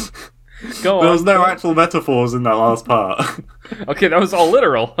 Go on. There was no actual metaphors in that last part. Okay, that was all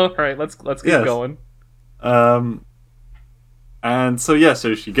literal. All right, let's keep going. And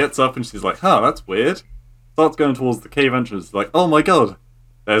so she gets up and she's like, that's weird. Starts going towards the cave entrance. Like, oh my god,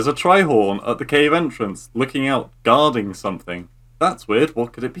 there's a Trihorn at the cave entrance, looking out, guarding something. That's weird.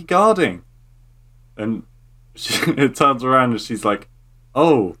 What could it be guarding? And it turns around and she's like,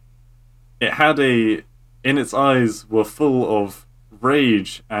 oh, it had in its eyes were full of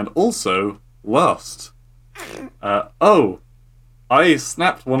rage and also lust. I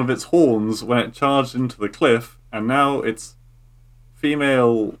snapped one of its horns when it charged into the cliff, and now its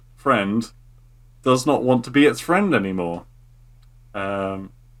female friend does not want to be its friend anymore.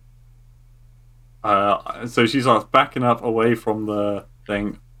 So she starts backing up away from the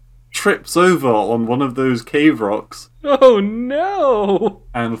thing, trips over on one of those cave rocks. Oh no!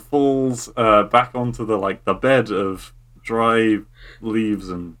 And falls back onto the bed of dry leaves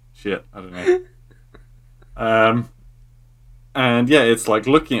and shit. I don't know. And yeah, it's like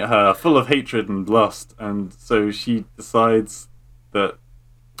looking at her, full of hatred and lust, and so she decides that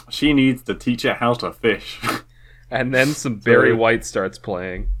she needs to teach it how to fish. And then some Barry White starts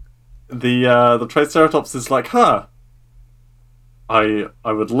playing. The Triceratops is like, I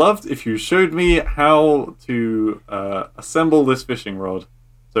would love if you showed me how to assemble this fishing rod.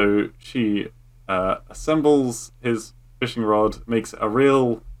 So she assembles his fishing rod, makes a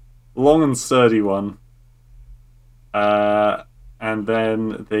real long and sturdy one, and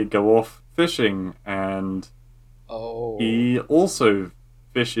then they go off fishing, and he also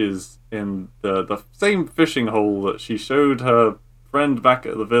fishes in the same fishing hole that she showed her friend back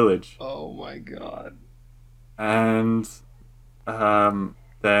at the village. Oh my god. And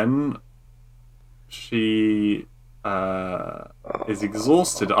then she is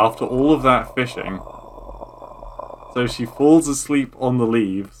exhausted after all of that fishing, so she falls asleep on the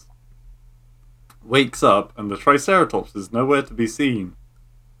leaves, wakes up, and the Triceratops is nowhere to be seen.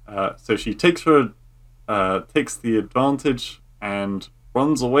 So she takes the advantage and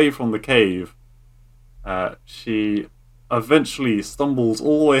runs away from the cave. She eventually stumbles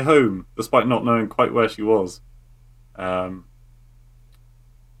all the way home, despite not knowing quite where she was. And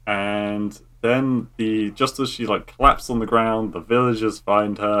then just as she collapsed on the ground, the villagers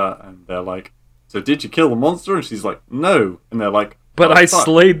find her, and they're like, "So did you kill the monster?" And she's like, "No." And they're like, "But I fuck.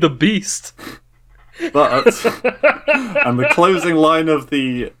 slayed the beast." But and the closing line of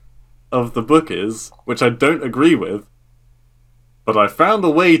the book is, which I don't agree with, "But I found a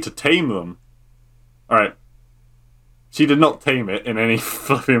way to tame them." Alright. She did not tame it in any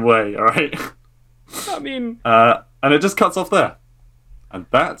flipping way, alright? I mean... and it just cuts off there. And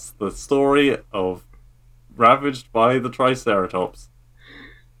that's the story of Ravaged by the Triceratops.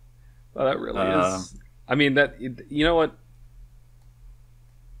 Well, that really is... I mean, that... You know what?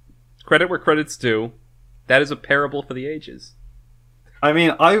 Credit where credit's due. That is a parable for the ages. I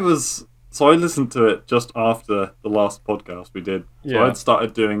mean, I listened to it just after the last podcast we did. So Yeah. I'd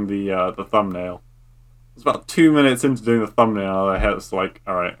started doing the thumbnail. It was about 2 minutes into doing the thumbnail. I was like,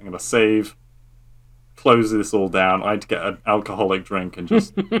 alright, I'm going to save, close this all down. I had to get an alcoholic drink and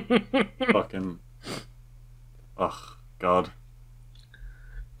just fucking... Oh, God.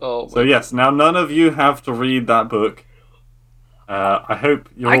 Oh. So yes, now none of you have to read that book. I hope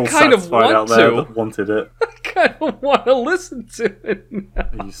you're all kind of satisfied out want there to. that wanted it. I kind of want to listen to it now.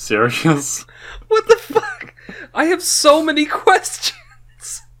 Are you serious? What the fuck? I have so many questions.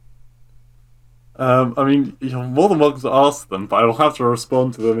 I mean, you're more than welcome to ask them, but I will have to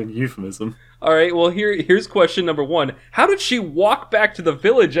respond to them in euphemism. All right, well, here's question number one. How did she walk back to the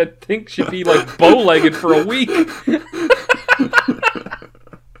village? I think she'd be, bow-legged for a week.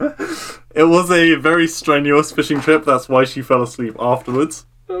 It was a very strenuous fishing trip. That's why she fell asleep afterwards.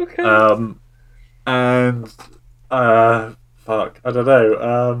 Okay. Fuck, I don't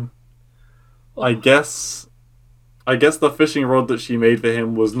know. I guess the fishing rod that she made for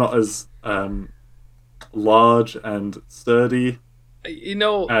him was not as large and sturdy You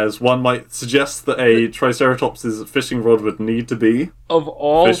know, as one might suggest that a Triceratops' fishing rod would need to be. of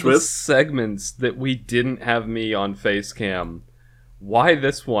all Fish the with? segments that we didn't have me on Facecam, why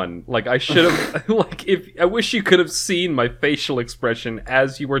this one? Like, I should have. Like, if I wish you could have seen my facial expression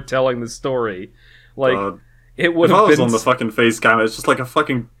as you were telling the story. Like, God. it would If I have was been. on the fucking face cam, it's just like a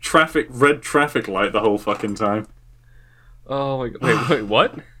fucking red traffic light the whole fucking time. Oh my god! Wait,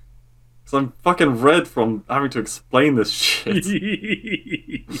 what? So I'm fucking red from having to explain this shit.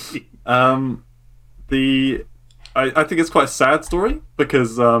 I think it's quite a sad story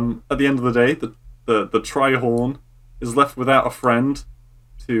because at the end of the day, the Trihorn is left without a friend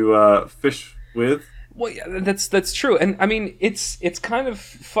to fish with. Well, yeah, that's true, and I mean it's kind of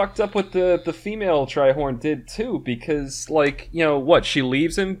fucked up what the female Trihorn did too, because like what, she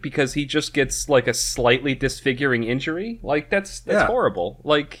leaves him because he just gets like a slightly disfiguring injury. Like that's Yeah. horrible.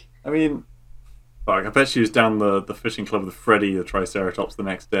 Like I mean, fuck, I bet she was down the fishing club with Freddy the Triceratops the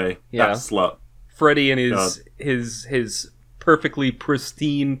next day. Yeah. That slut. Freddy and his God. his perfectly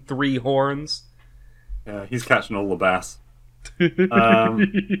pristine 3 horns. Yeah, he's catching all the bass.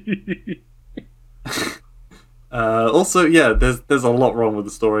 Um, also, yeah, there's a lot wrong with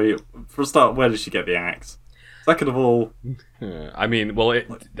the story. For a start, where did she get the axe? Second of all, I mean, well,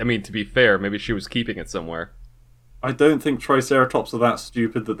 to be fair, maybe she was keeping it somewhere. I don't think Triceratops are that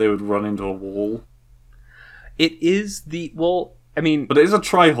stupid that they would run into a wall. It is the I mean, But it is a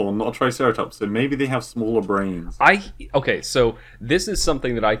Trihorn, not a Triceratops, so maybe they have smaller brains. Okay, so this is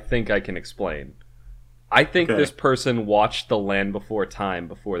something that I think I can explain. I think Okay. this person watched The Land Before Time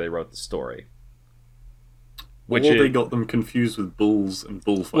before they wrote the story. Or they got them confused with bulls and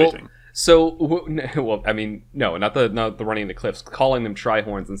bullfighting. Well, I mean, no, not the running the cliffs. Calling them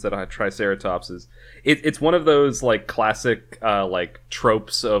Trihorns instead of Triceratopses. It's one of those like classic like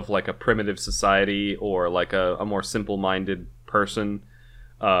tropes of like a primitive society or like a more simple-minded person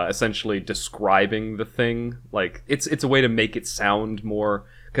essentially describing the thing. Like it's a way to make it sound more,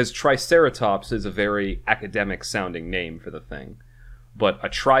 because Triceratops is a very academic sounding name for the thing. But a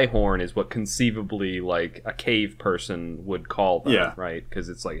Trihorn is what conceivably like a cave person would call them, Yeah. right? Because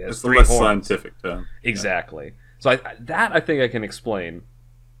it's like it's the 3 less horns. scientific term. Exactly. So I think I can explain,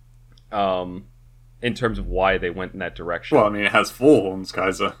 in terms of why they went in that direction. Well, I mean, it has 4 horns,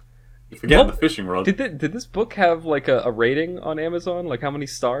 Kaiser. You forget Well, the fishing rod. Did this book have like a rating on Amazon? Like how many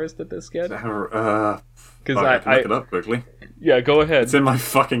stars did this get? Because I can look it up quickly. Yeah, go ahead. It's in my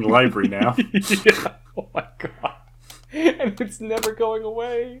fucking library now. Yeah. Oh my god. And it's never going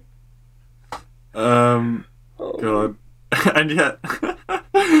away. Oh. Oh. God. And yet,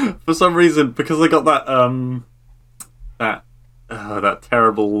 for some reason, because I got that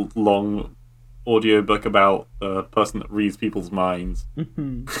terrible long audiobook about the person that reads people's minds,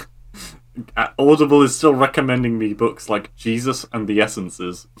 Audible is still recommending me books like Jesus and the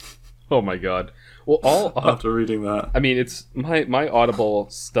Essences Oh my god. Well, after reading that. I mean, it's my Audible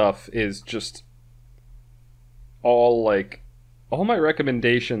stuff is just all my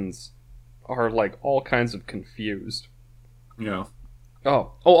recommendations are like all kinds of confused. Yeah.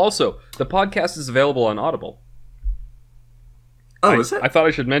 Oh, also, the podcast is available on Audible. Oh, is it? I thought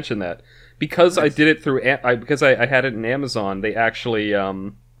I should mention that because I Nice. did it through because I had it in Amazon. They actually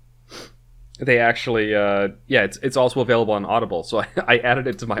it's also available on Audible. So I added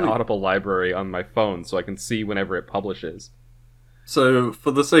it to my Audible library on my phone so I can see whenever it publishes. So,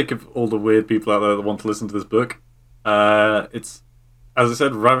 for the sake of all the weird people out there that want to listen to this book, it's, as I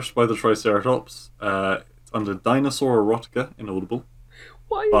said, Ravished by the Triceratops. It's under Dinosaur Erotica in Audible.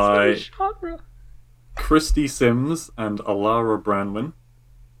 Why is By- that a genre? Christy Sims and Alara Branwyn.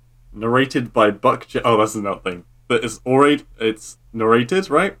 Narrated by Buck Oh, that's another thing. But it's narrated,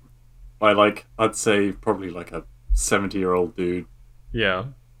 right? By, like, I'd say probably like a 70-year-old dude. Yeah.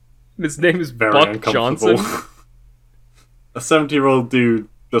 His name is Very Buck uncomfortable. Johnson. A 70-year-old dude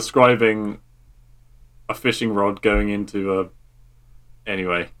describing a fishing rod going into a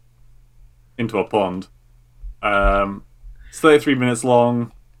pond. It's 33 minutes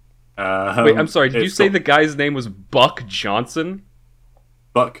long. Wait, I'm sorry. Did you it's say got the guy's name was Buck Johnson?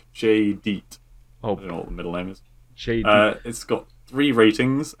 Buck J. Deet? I Oh, don't know what the middle name is. JD. It's got 3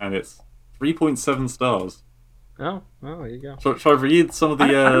 ratings and it's 3.7 stars. Oh, there you go. Shall I read some of the? I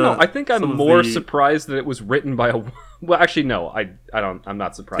don't know. I think I'm some of more the- surprised that it was written by a. Well, actually, no. I don't. I'm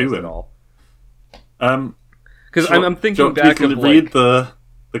not surprised Two at women. all. do Because you I'm want- thinking do you want back me to of read like.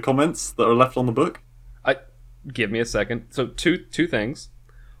 the comments that are left on the book. Give me a second. So two things.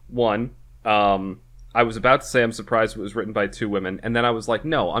 One, I was about to say I'm surprised it was written by 2 women, and then I was like,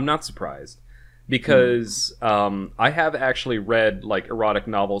 no, I'm not surprised. Because I have actually read like erotic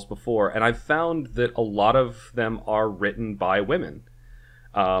novels before, and I've found that a lot of them are written by women.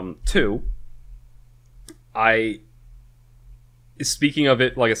 Two, speaking of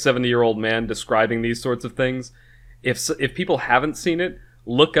it like a 70-year-old man describing these sorts of things, if people haven't seen it,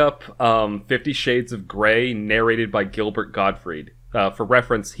 look up 50 Shades of Grey, narrated by Gilbert Gottfried. For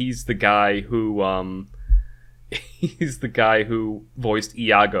reference, he's the guy who voiced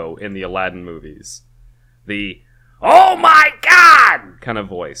Iago in the Aladdin movies. The "Oh my God" kind of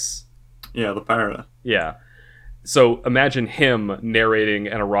voice. Yeah, the parrot. Yeah. So imagine him narrating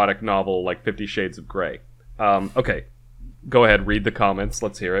an erotic novel like 50 Shades of Grey. Okay, go ahead, read the comments.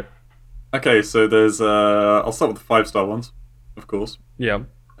 Let's hear it. Okay, so there's I'll start with the 5-star ones, of course. Yeah.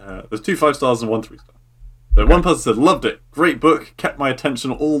 There's 2 5-stars and 1 3-star. So one person said, "Loved it. Great book. Kept my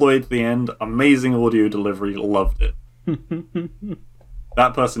attention all the way to the end. Amazing audio delivery. Loved it."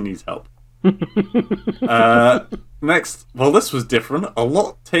 That person needs help. Next, well, this was different. A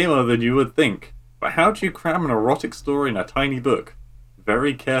lot tamer than you would think. But how do you cram an erotic story in a tiny book?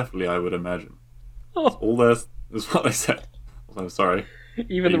 Very carefully, I would imagine. That's all there's is what they said. I'm sorry.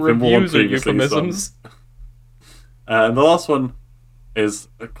 Even the You've been warned reviews are previously, euphemisms. And the last one is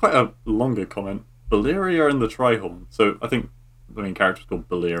quite a longer comment. Bellyria and the Trihorn. So I think the main character is called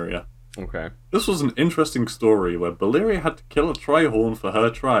Bellyria. Okay. This was an interesting story where Bellyria had to kill a Trihorn for her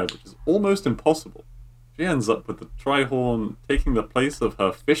tribe, which is almost impossible. She ends up with the Trihorn taking the place of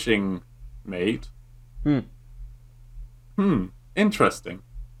her fishing mate. Interesting.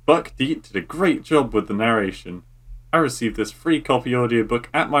 Buck Deet did a great job with the narration. I received this free copy audiobook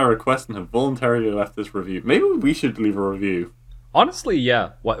at my request and have voluntarily left this review. Maybe we should leave a review. Honestly,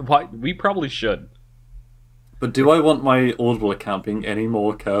 yeah. Why we probably should. But do I want my Audible account being any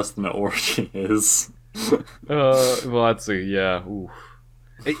more cursed than it already is? Well, let's see. Yeah. Oof.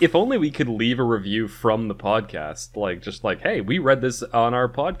 If only we could leave a review from the podcast, just like, hey, we read this on our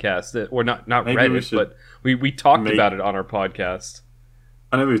podcast, or not Maybe read we it, should but we talked about it on our podcast.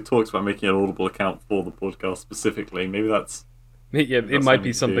 I know we've talked about making an Audible account for the podcast specifically. Maybe that's... Yeah, it might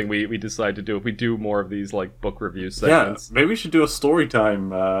be something we decide to do if we do more of these book review segments. Yeah, maybe we should do a story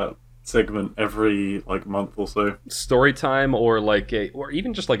time segment every month or so. Story time, or or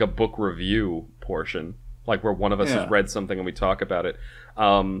even just a book review portion, where one of us has read something and we talk about it.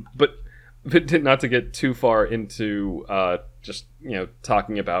 But not to get too far into just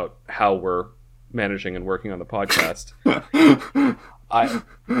talking about how we're managing and working on the podcast.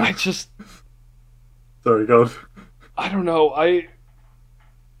 I just... Sorry, go on. I don't know,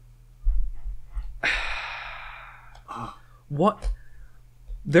 What?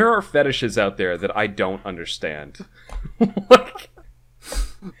 There are fetishes out there that I don't understand. It's...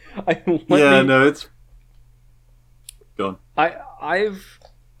 Go on.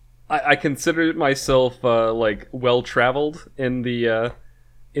 I consider myself well traveled in the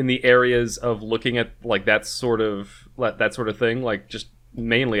areas of looking at that sort of thing, just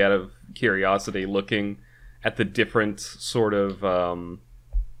mainly out of curiosity, looking at the different sort of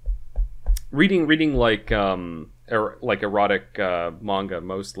reading erotic manga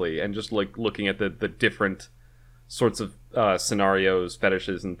mostly, and just looking at the different sorts of scenarios,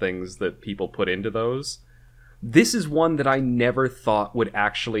 fetishes, and things that people put into those. This is one that I never thought would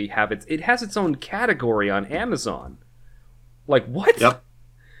actually have it has its own category on Amazon. What? Yep.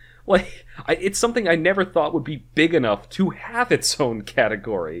 It's something I never thought would be big enough to have its own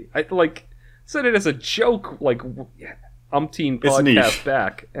category. I said it as a joke, umpteen podcast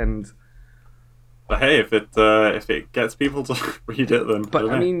back, and... But hey, if it gets people to read it, then... But,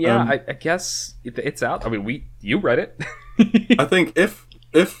 I guess it's out. I mean, you read it. I think if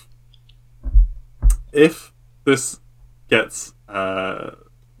this gets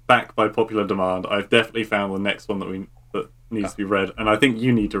back by popular demand, I've definitely found the next one that needs to be read, and I think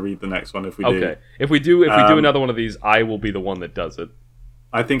you need to read the next one if we do. Okay. If we do another one of these, I will be the one that does it.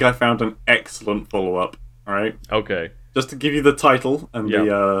 I think I found an excellent follow-up, alright? Okay. Just to give you the title and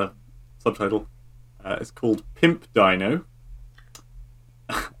the subtitle, it's called Pimp Dino.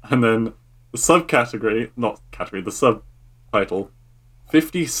 And then the the subtitle,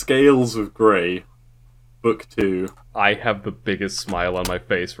 50 Scales of Grey, Book 2. I have the biggest smile on my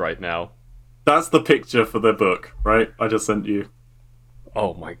face right now. That's the picture for the book, right? I just sent you.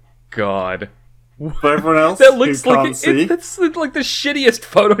 Oh my god. For everyone else that looks who can't see... That's the shittiest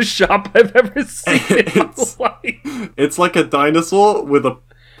Photoshop I've ever seen in my life. It's like a dinosaur with a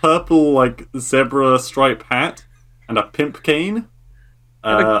purple, zebra stripe hat and a pimp cane.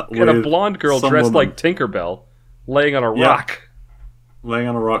 And a blonde girl dressed like Tinkerbell, laying on a rock. Laying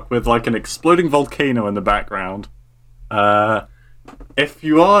on a rock with an exploding volcano in the background. If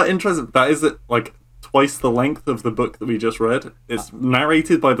you are interested, that is twice the length of the book that we just read. It's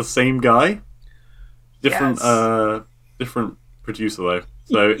narrated by the same guy. Different producer though.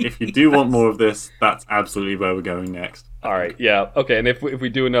 So if you do want more of this, that's absolutely where we're going next. All right, yeah, okay. And if we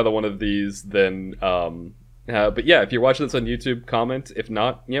do another one of these, then but yeah, if you're watching this on YouTube, comment. If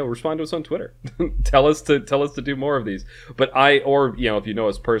not, respond to us on Twitter. tell us to do more of these. But if you know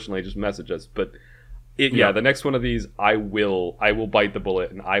us personally, just message us. But the next one of these, I will bite the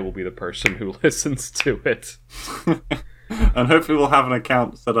bullet, and I will be the person who listens to it. And hopefully we'll have an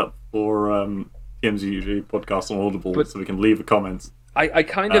account set up for TMZ podcast on Audible, so we can leave a comment. I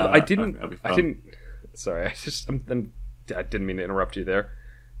didn't. Sorry, I didn't mean to interrupt you there.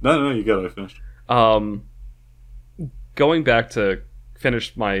 No, you got it. I finished. Going back to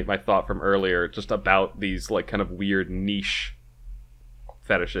finish my thought from earlier, just about these like kind of weird niche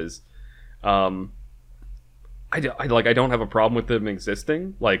fetishes. I don't have a problem with them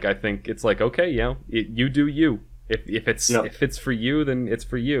existing. Like, I think it's like, okay, you do you. If it's for you, then it's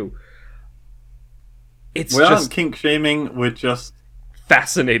for you. We aren't kink shaming. We're just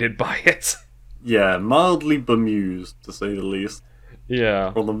fascinated by it. Yeah, mildly bemused, to say the least.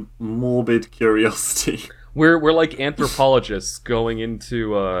 Yeah, or the morbid curiosity. We're like anthropologists going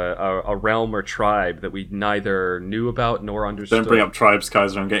into a realm or tribe that we neither knew about nor understood. Don't bring up Tribes,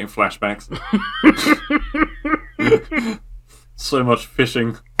 Kaiser. I'm getting flashbacks. So much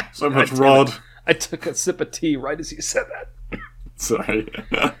fishing, so much rod. I took a sip of tea right as you said that. Sorry.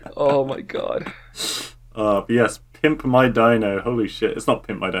 Oh my god. But yes, Pimp My Dino. Holy shit! It's not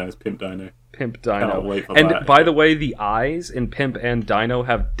Pimp My Dino. It's Pimp Dino. Pimp Dino. Can't wait for and that. By the way, the eyes in Pimp and Dino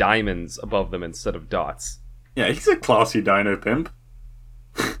have diamonds above them instead of dots. Yeah, he's a classy dino pimp.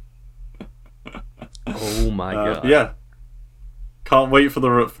 Oh my god. Yeah. Can't wait for the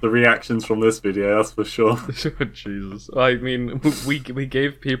reactions from this video, that's for sure. Jesus. I mean, we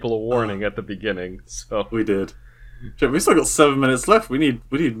gave people a warning at the beginning, so... We did. We still got 7 minutes left. We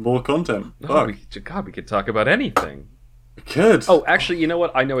need more content. Oh, we could talk about anything. We could. Oh, actually, you know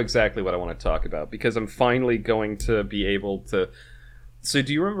what? I know exactly what I want to talk about, because I'm finally going to be able to... So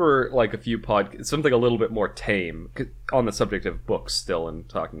do you remember, like, a few something a little bit more tame, on the subject of books still and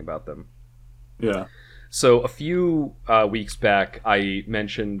talking about them? Yeah. So a few weeks back, I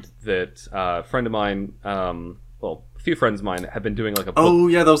mentioned that a friend of mine, a few friends of mine have been doing, like, a book... Oh,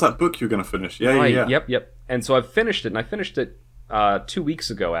 yeah, that was that book you were going to finish. Yeah, right, yeah. Yep. And so I've finished it, and I finished it 2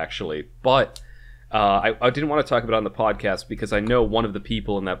 weeks ago, actually. But I didn't want to talk about it on the podcast because I know one of the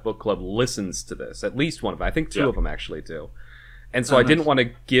people in that book club listens to this. At least one of them. I think two of them actually do. And so I didn't want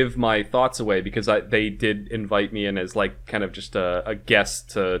to give my thoughts away because they did invite me in as like kind of just a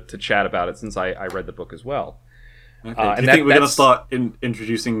guest to chat about it since I read the book as well. Okay. Do you think we're going to start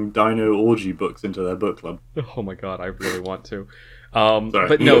introducing Dino Orgy books into their book club? Oh my god, I really want to. Sorry.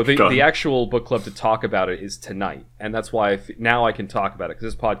 But no, the actual book club to talk about it is tonight. And that's why now I can talk about it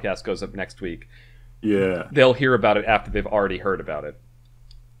because this podcast goes up next week. Yeah. They'll hear about it after they've already heard about it.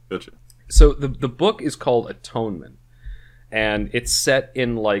 Gotcha. So the book is called Atonement. And it's set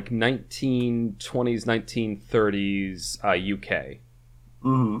in like 1920s, 1930s UK.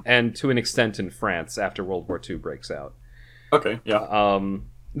 Mm-hmm. And to an extent in France after World War II breaks out. Okay, yeah.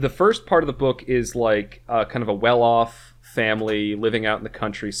 The first part of the book is like kind of a well-off family living out in the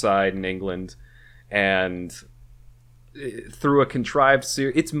countryside in England. And through a contrived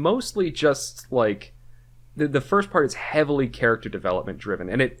series... It's mostly just like... The first part is heavily character development driven.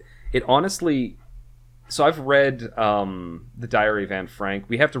 And it honestly... So I've read The Diary of Anne Frank.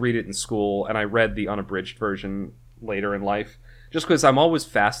 We have to read it in school, and I read the unabridged version later in life, just because I'm always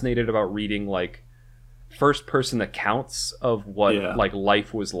fascinated about reading like first-person accounts of what like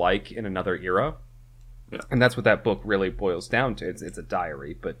life was like in another era. Yeah. And that's what that book really boils down to. It's a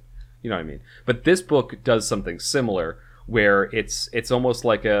diary, but you know what I mean. But this book does something similar, where it's almost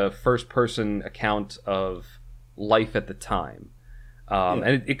like a first-person account of life at the time.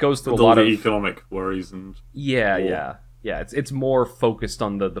 And it goes through a lot of economic worries and yeah. It's more focused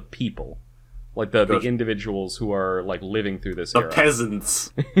on the people, like the individuals who are like living through this era. The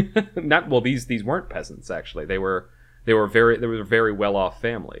peasants. These weren't peasants actually. They were a very well off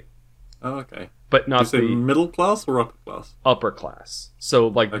family. Oh, okay. But not the middle class or upper class. Upper class. So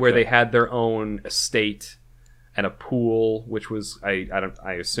like where they had their own estate and a pool, which was I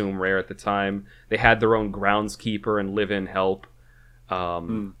assume rare at the time. They had their own groundskeeper and live-in help.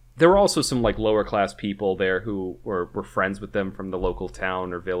 There were also some like lower class people there who were friends with them from the local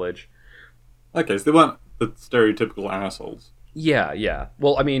town or village. Okay, so they weren't the stereotypical assholes. Yeah.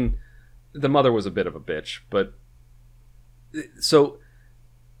 Well, I mean, the mother was a bit of a bitch, but so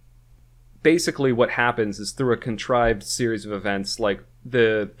basically what happens is through a contrived series of events, like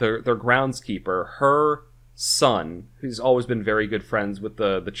their groundskeeper, her son, who's always been very good friends with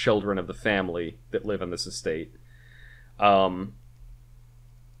the children of the family that live on this estate,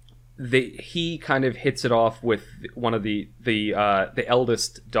 he kind of hits it off with one of the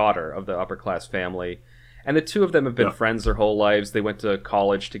eldest daughter of the upper class family, and the two of them have been friends their whole lives. They went to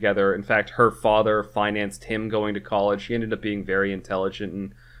college together. In fact, her father financed him going to college. He ended up being very intelligent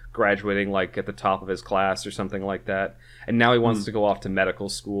and graduating like at the top of his class or something like that. And now he wants to go off to medical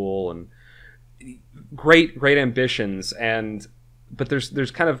school, and great ambitions. But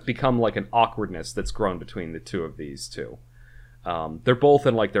there's kind of become like an awkwardness that's grown between the two of these two. They're both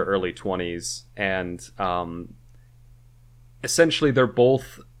in like their early 20s, and essentially they're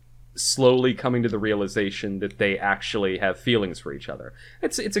both slowly coming to the realization that they actually have feelings for each other.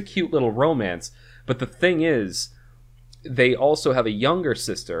 It's a cute little romance, but the thing is, they also have a younger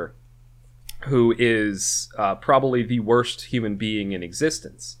sister who is probably the worst human being in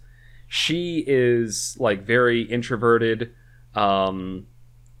existence. She is like very introverted,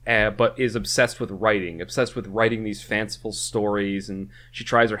 but is obsessed with writing these fanciful stories, and she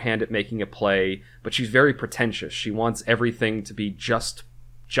tries her hand at making a play, but she's very pretentious. She wants everything to be just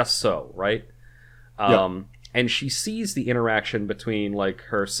so, right? And she sees the interaction between like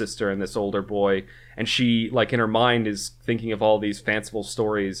her sister and this older boy, and she like in her mind is thinking of all these fanciful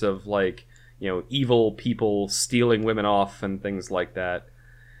stories of like, you know, evil people stealing women off and things like that.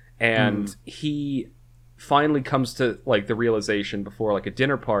 And he finally comes to like the realization before like a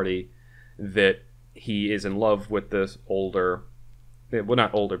dinner party that he is in love with this older, well,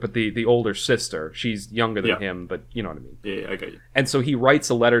 not older, but the older sister. She's younger than him, but you know what I mean. Yeah, I get you. And so he writes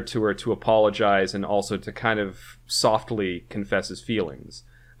a letter to her to apologize and also to kind of softly confess his feelings.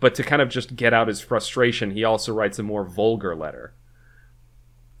 But to kind of just get out his frustration, he also writes a more vulgar letter.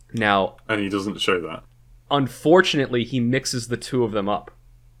 Now, and he doesn't show that. Unfortunately, he mixes the two of them up.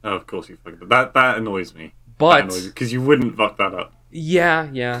 Oh, of course you fucked that. That annoys me. But because you wouldn't fuck that up.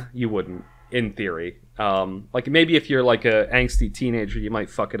 Yeah, you wouldn't, in theory. Like maybe if you're like a angsty teenager, you might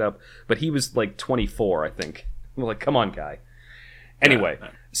fuck it up. But he was like 24, I think. I'm like, come on, guy. Anyway,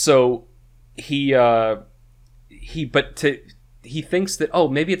 so he thinks that, oh,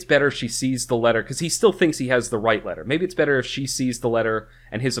 maybe it's better if she sees the letter, because he still thinks he has the right letter. Maybe it's better if she sees the letter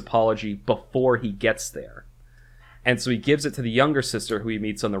and his apology before he gets there. And so he gives it to the younger sister who he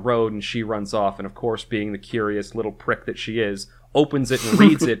meets on the road, and she runs off, and of course, being the curious little prick that she is, opens it and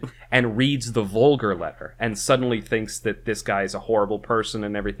reads it, and reads the vulgar letter, and suddenly thinks that this guy is a horrible person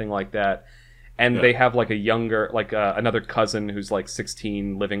and everything like that. And they have like a younger, like another cousin who's like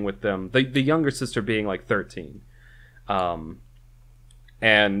 16 living with them, the younger sister being like 13. And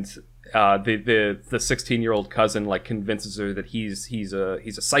the 16-year-old cousin like convinces her that he's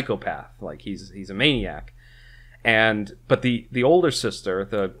a psychopath, like he's a maniac. But the older sister,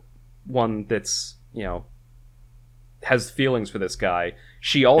 the one that's, you know, has feelings for this guy,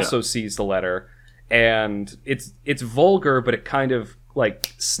 she also sees the letter, and it's vulgar, but it kind of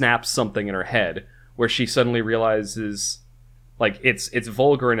like snaps something in her head where she suddenly realizes like it's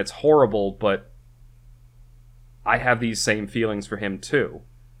vulgar and it's horrible, but I have these same feelings for him too.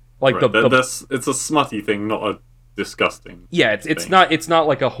 Like it's a smutty thing, not a disgusting. Yeah, it's not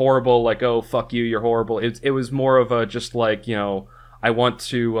like a horrible, like, oh fuck you, you're horrible. It was more of a just like, you know, I want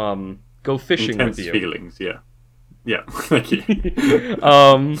to go fishing intense with you. Feelings, yeah, thank you.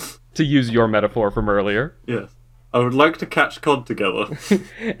 To use your metaphor from earlier. Yes, I would like to catch cod together.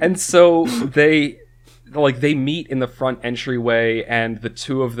 And so they meet in the front entryway, and the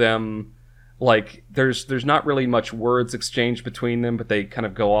two of them, like, there's not really much words exchanged between them, but they kind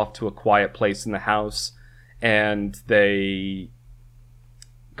of go off to a quiet place in the house, and they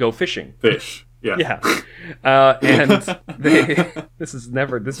go fishing. Fish, yeah. Yeah. And this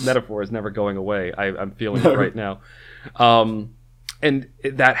metaphor is never going away. I'm feeling it right now. And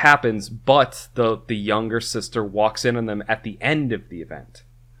that happens, but the younger sister walks in on them at the end of the event.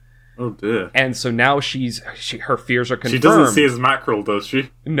 Oh dear. And so now her fears are confirmed. She doesn't see his mackerel, does she?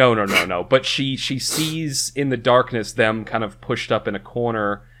 No. But she sees in the darkness them kind of pushed up in a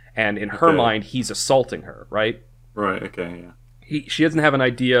corner, and in her mind, he's assaulting her, right? Right, okay, yeah. She doesn't have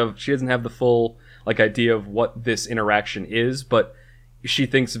the full like idea of what this interaction is, but she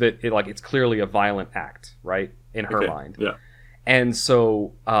thinks of it like it's clearly a violent act, right? In her mind. Yeah. And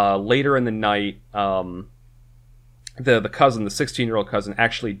so later in the night, the cousin, the 16-year-old cousin,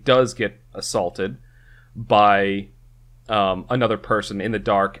 actually does get assaulted by another person in the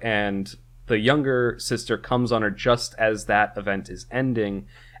dark, and the younger sister comes on her just as that event is ending,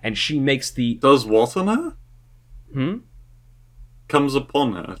 and she makes the... Does what on her? Comes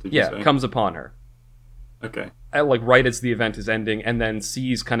upon her, did you say? Yeah, comes upon her. Okay. Like right as the event is ending, and then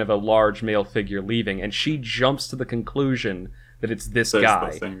sees kind of a large male figure leaving, and she jumps to the conclusion that it's this So it's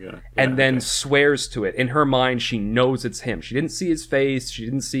guy, the same guy. and Yeah, then okay. swears to it. In her mind, she knows it's him. She didn't see his face. She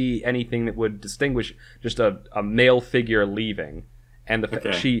didn't see anything that would distinguish just a male figure leaving. And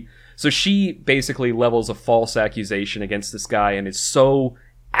Okay. she basically levels a false accusation against this guy and is so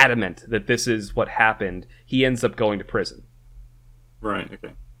adamant that this is what happened, he ends up going to prison. Right.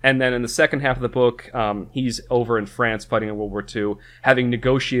 Okay. And then in the second half of the book, he's over in France fighting in World War II, having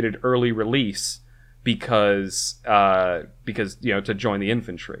negotiated early release because to join the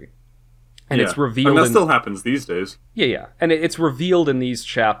infantry. And Yeah. it's revealed that still happens these days. yeah, and it's revealed in these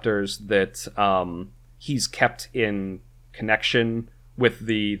chapters that he's kept in connection with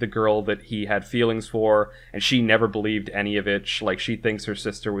the girl that he had feelings for, and she never believed any of it. She thinks her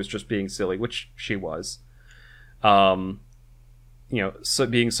sister was just being silly, which she was. So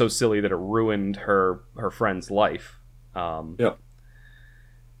being so silly that it ruined her friend's life. Yeah.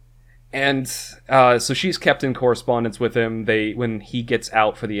 And so she's kept in correspondence with him. When he gets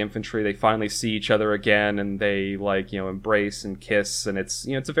out for the infantry, they finally see each other again, and they embrace and kiss, and it's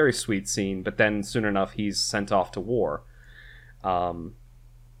a very sweet scene. But then soon enough, he's sent off to war. And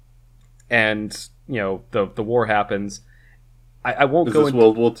the war happens. I won't Is go this into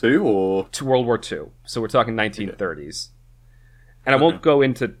World War II or? World War II, so we're talking 1930s. And I won't go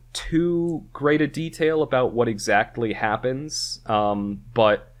into too great a detail about what exactly happens,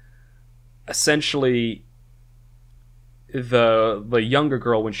 but essentially, the younger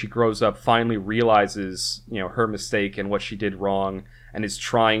girl, when she grows up, finally realizes her mistake and what she did wrong, and is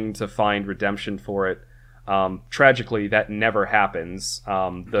trying to find redemption for it. Tragically, that never happens.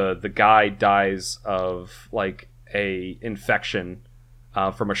 The guy dies of a infection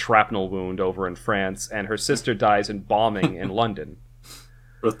from a shrapnel wound over in France, and her sister dies in bombing in London.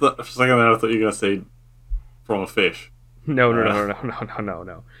 For a second there, I thought you were going to say from a fish. No.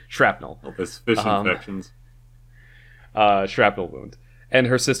 Shrapnel. All those fish infections. Shrapnel wound. And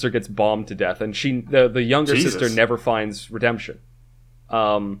her sister gets bombed to death, and the younger Jesus. sister never finds redemption.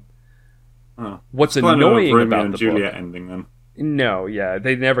 What's Kind of a annoying Romeo about and the Juliet book... ending then. No, yeah,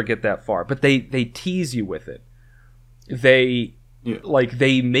 they never get that far, but they tease you with it. They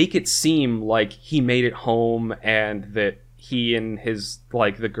they make it seem like he made it home, and that he and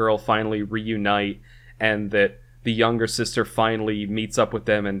the girl finally reunite, and that the younger sister finally meets up with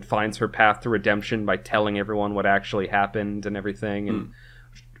them and finds her path to redemption by telling everyone what actually happened and everything, and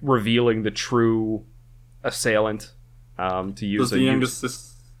revealing the true assailant. To use Does the younger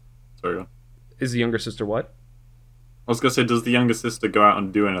sister? Sorry. Go on. Is the younger sister what? I was going to say, does the younger sister go out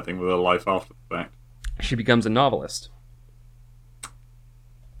and do anything with her life after the fact? She becomes a novelist.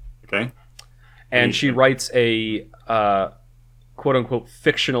 Okay. And she writes a quote-unquote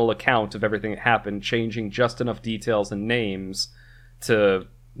fictional account of everything that happened, changing just enough details and names to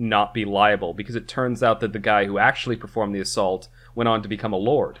not be liable, because it turns out that the guy who actually performed the assault went on to become a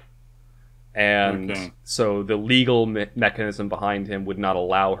lord. And so the legal mechanism behind him would not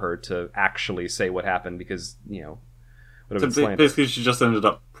allow her to actually say what happened, because, would have been slander. Basically, she just ended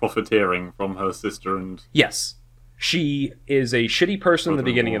up profiteering from her sister and... Yes. She is a shitty person in the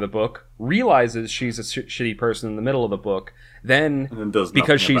beginning of the book, realizes she's a shitty person in the middle of the book, then does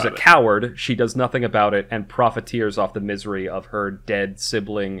because nothing she's a about it. coward, she does nothing about it and profiteers off the misery of her dead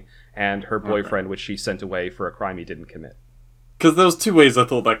sibling and her boyfriend, which she sent away for a crime he didn't commit. Because there was two ways I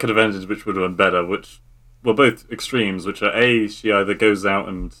thought that could have ended, which would have been better, which were both extremes, which are A, she either goes out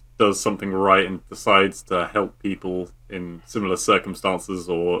and does something right and decides to help people in similar circumstances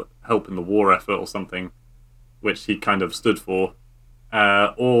or help in the war effort or something, which he kind of stood for.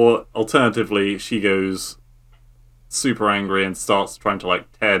 Or alternatively, she goes super angry and starts trying to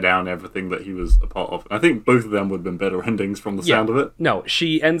tear down everything that he was a part of. And I think both of them would have been better endings from the sound of it. No,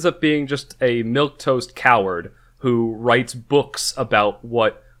 she ends up being just a milquetoast coward who writes books about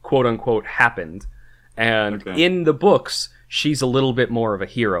what quote-unquote happened. And in the books, she's a little bit more of a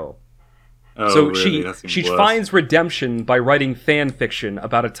hero. Oh, So really? she finds redemption by writing fan fiction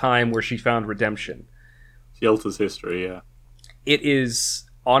about a time where she found redemption. She alters history, yeah. It is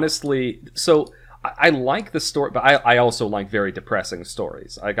honestly so. I like the story, but I also like very depressing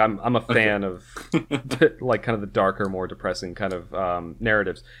stories. I'm a fan of kind of the darker, more depressing kind of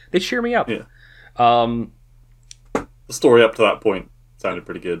narratives. They cheer me up. Yeah. The story up to that point sounded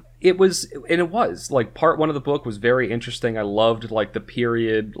pretty good. It was part one of the book was very interesting. I loved the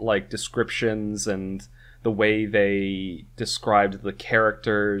period descriptions and the way they described the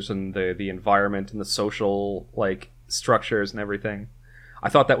characters and the environment and the social structures and everything. I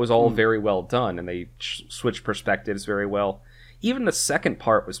thought that was all very well done, and they switched perspectives very well. Even the second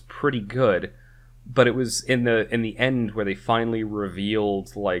part was pretty good, but it was in the end where they finally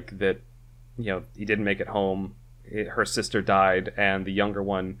revealed that he didn't make it home, her sister died, and the younger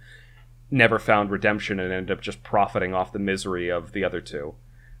one never found redemption and ended up just profiting off the misery of the other two.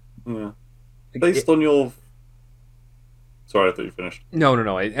 Yeah. Based on your... Sorry, I thought you finished. No.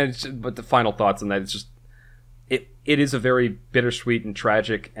 But the final thoughts on that, it's just... It is a very bittersweet and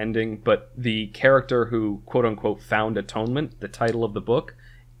tragic ending, but the character who, quote-unquote, found atonement, the title of the book,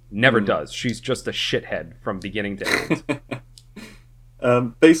 never does. She's just a shithead from beginning to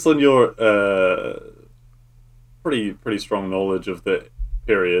end. Based on your pretty strong knowledge of the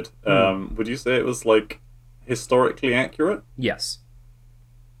period, would you say it was, like, historically accurate? Yes.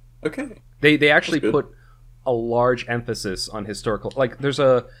 Okay. They actually put a large emphasis on historical... Like,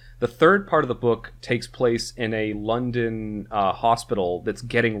 the third part of the book takes place in a London hospital that's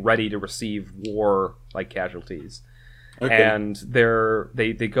getting ready to receive war casualties, and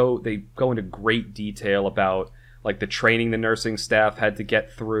they go into great detail about the training the nursing staff had to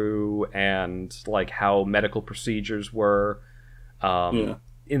get through, and how medical procedures were. In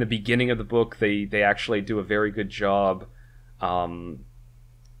the beginning of the book, they actually do a very good job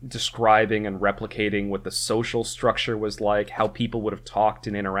describing and replicating what the social structure was like, how people would have talked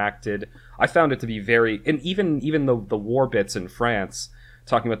and interacted. I found it to be very... And even the war bits in France,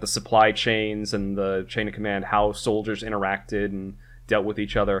 talking about the supply chains and the chain of command, how soldiers interacted and dealt with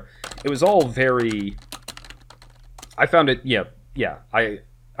each other, it was all very... I found it... I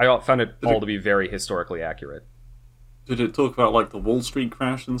found it all to be very historically accurate. Did it talk about, the Wall Street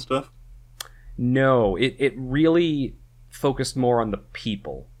crash and stuff? No, it really focused more on the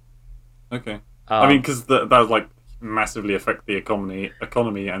people. Okay. I mean, because that would, massively affect the economy,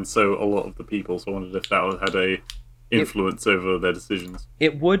 and so a lot of the people, so I wondered if that had a influence over their decisions.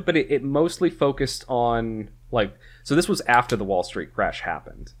 It would, but it mostly focused on, so this was after the Wall Street crash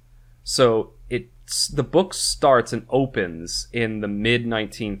happened. So the book starts and opens in the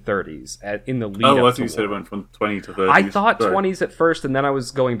mid-1930s, in the lead up to I think you said it went from 20 to 30s. I thought 20s at first, and then I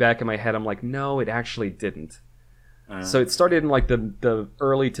was going back in my head, I'm like, no, it actually didn't. So it started in the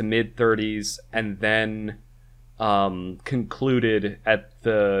early to mid 30s, and then concluded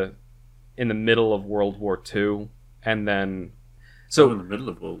in the middle of World War II, and then in the middle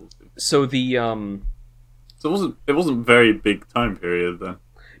of World War II. So the so it wasn't very big time period then.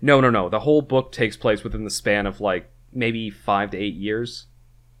 No. The whole book takes place within the span of maybe 5 to 8 years.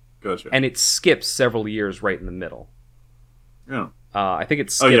 Gotcha. And it skips several years right in the middle. Yeah. I think it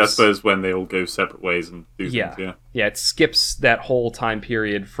skips... Oh, yeah, I suppose when they all go separate ways and do things, yeah. Yeah, it skips that whole time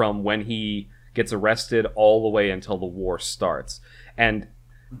period from when he gets arrested all the way until the war starts. And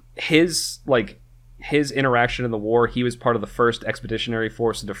his interaction in the war, he was part of the first expeditionary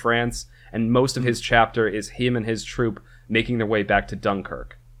force into France, and most of his chapter is him and his troop making their way back to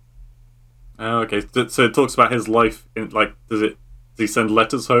Dunkirk. Oh, okay. So it talks about his life in, does he send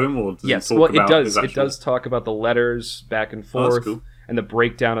letters home, or does yes, he talk about does. his actual... It does talk about the letters back and forth, that's cool. And the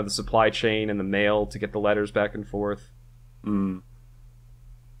breakdown of the supply chain and the mail to get the letters back and forth.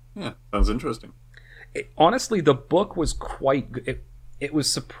 Yeah, sounds interesting. Honestly, the book was quite good. It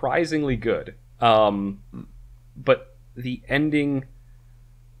was surprisingly good. But the ending...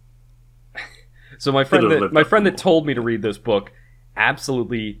 So my friend that told me to read this book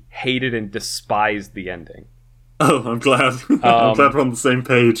absolutely hated and despised the ending. Oh, I'm glad. I'm glad we're on the same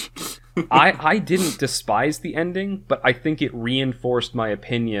page. I didn't despise the ending, but I think it reinforced my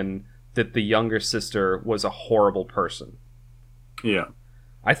opinion that the younger sister was a horrible person. Yeah.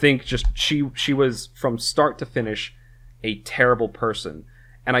 I think just she was, from start to finish, a terrible person.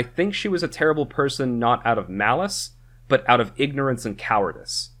 And I think she was a terrible person not out of malice, but out of ignorance and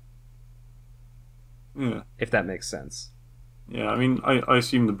cowardice. Yeah. If that makes sense. Yeah, I mean, I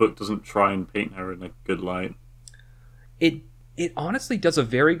assume the book doesn't try and paint her in a good light. It honestly does a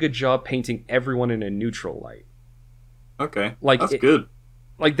very good job painting everyone in a neutral light. Okay, that's good.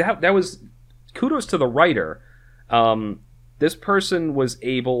 That was... Kudos to the writer. This person was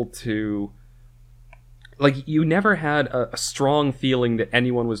able to... you never had a strong feeling that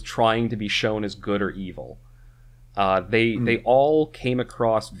anyone was trying to be shown as good or evil. They all came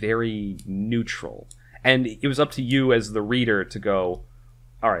across very neutral. And it was up to you as the reader to go,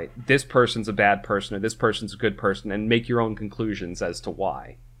 all right, this person's a bad person or this person's a good person, and make your own conclusions as to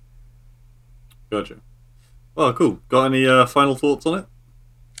why. Gotcha. Well, cool. Got any final thoughts on it?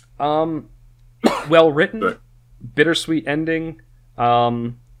 Well written, bittersweet ending,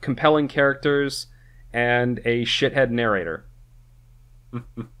 compelling characters, and a shithead narrator.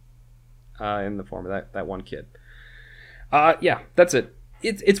 In the form of that one kid. Yeah, that's it.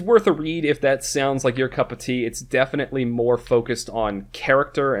 It's worth a read if that sounds like your cup of tea. It's definitely more focused on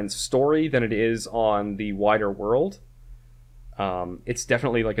character and story than it is on the wider world. It's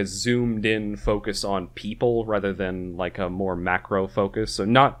definitely like a zoomed in focus on people rather than like a more macro focus. So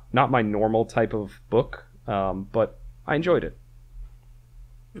not my normal type of book, but I enjoyed it.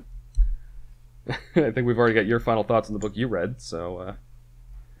 I think we've already got your final thoughts on the book you read, so...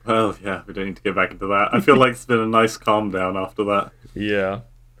 Well, yeah, we don't need to get back into that. I feel like it's been a nice calm down after that. Yeah.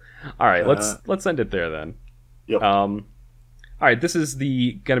 All right, let's end it there then. Yep. All right, this is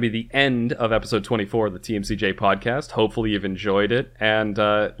going to be the end of episode 24 of the TMCJ podcast. Hopefully you've enjoyed it, and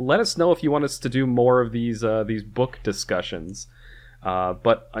let us know if you want us to do more of these book discussions.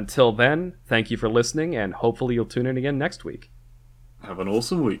 But until then, thank you for listening, and hopefully you'll tune in again next week. Have an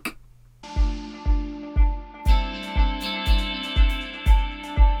awesome week.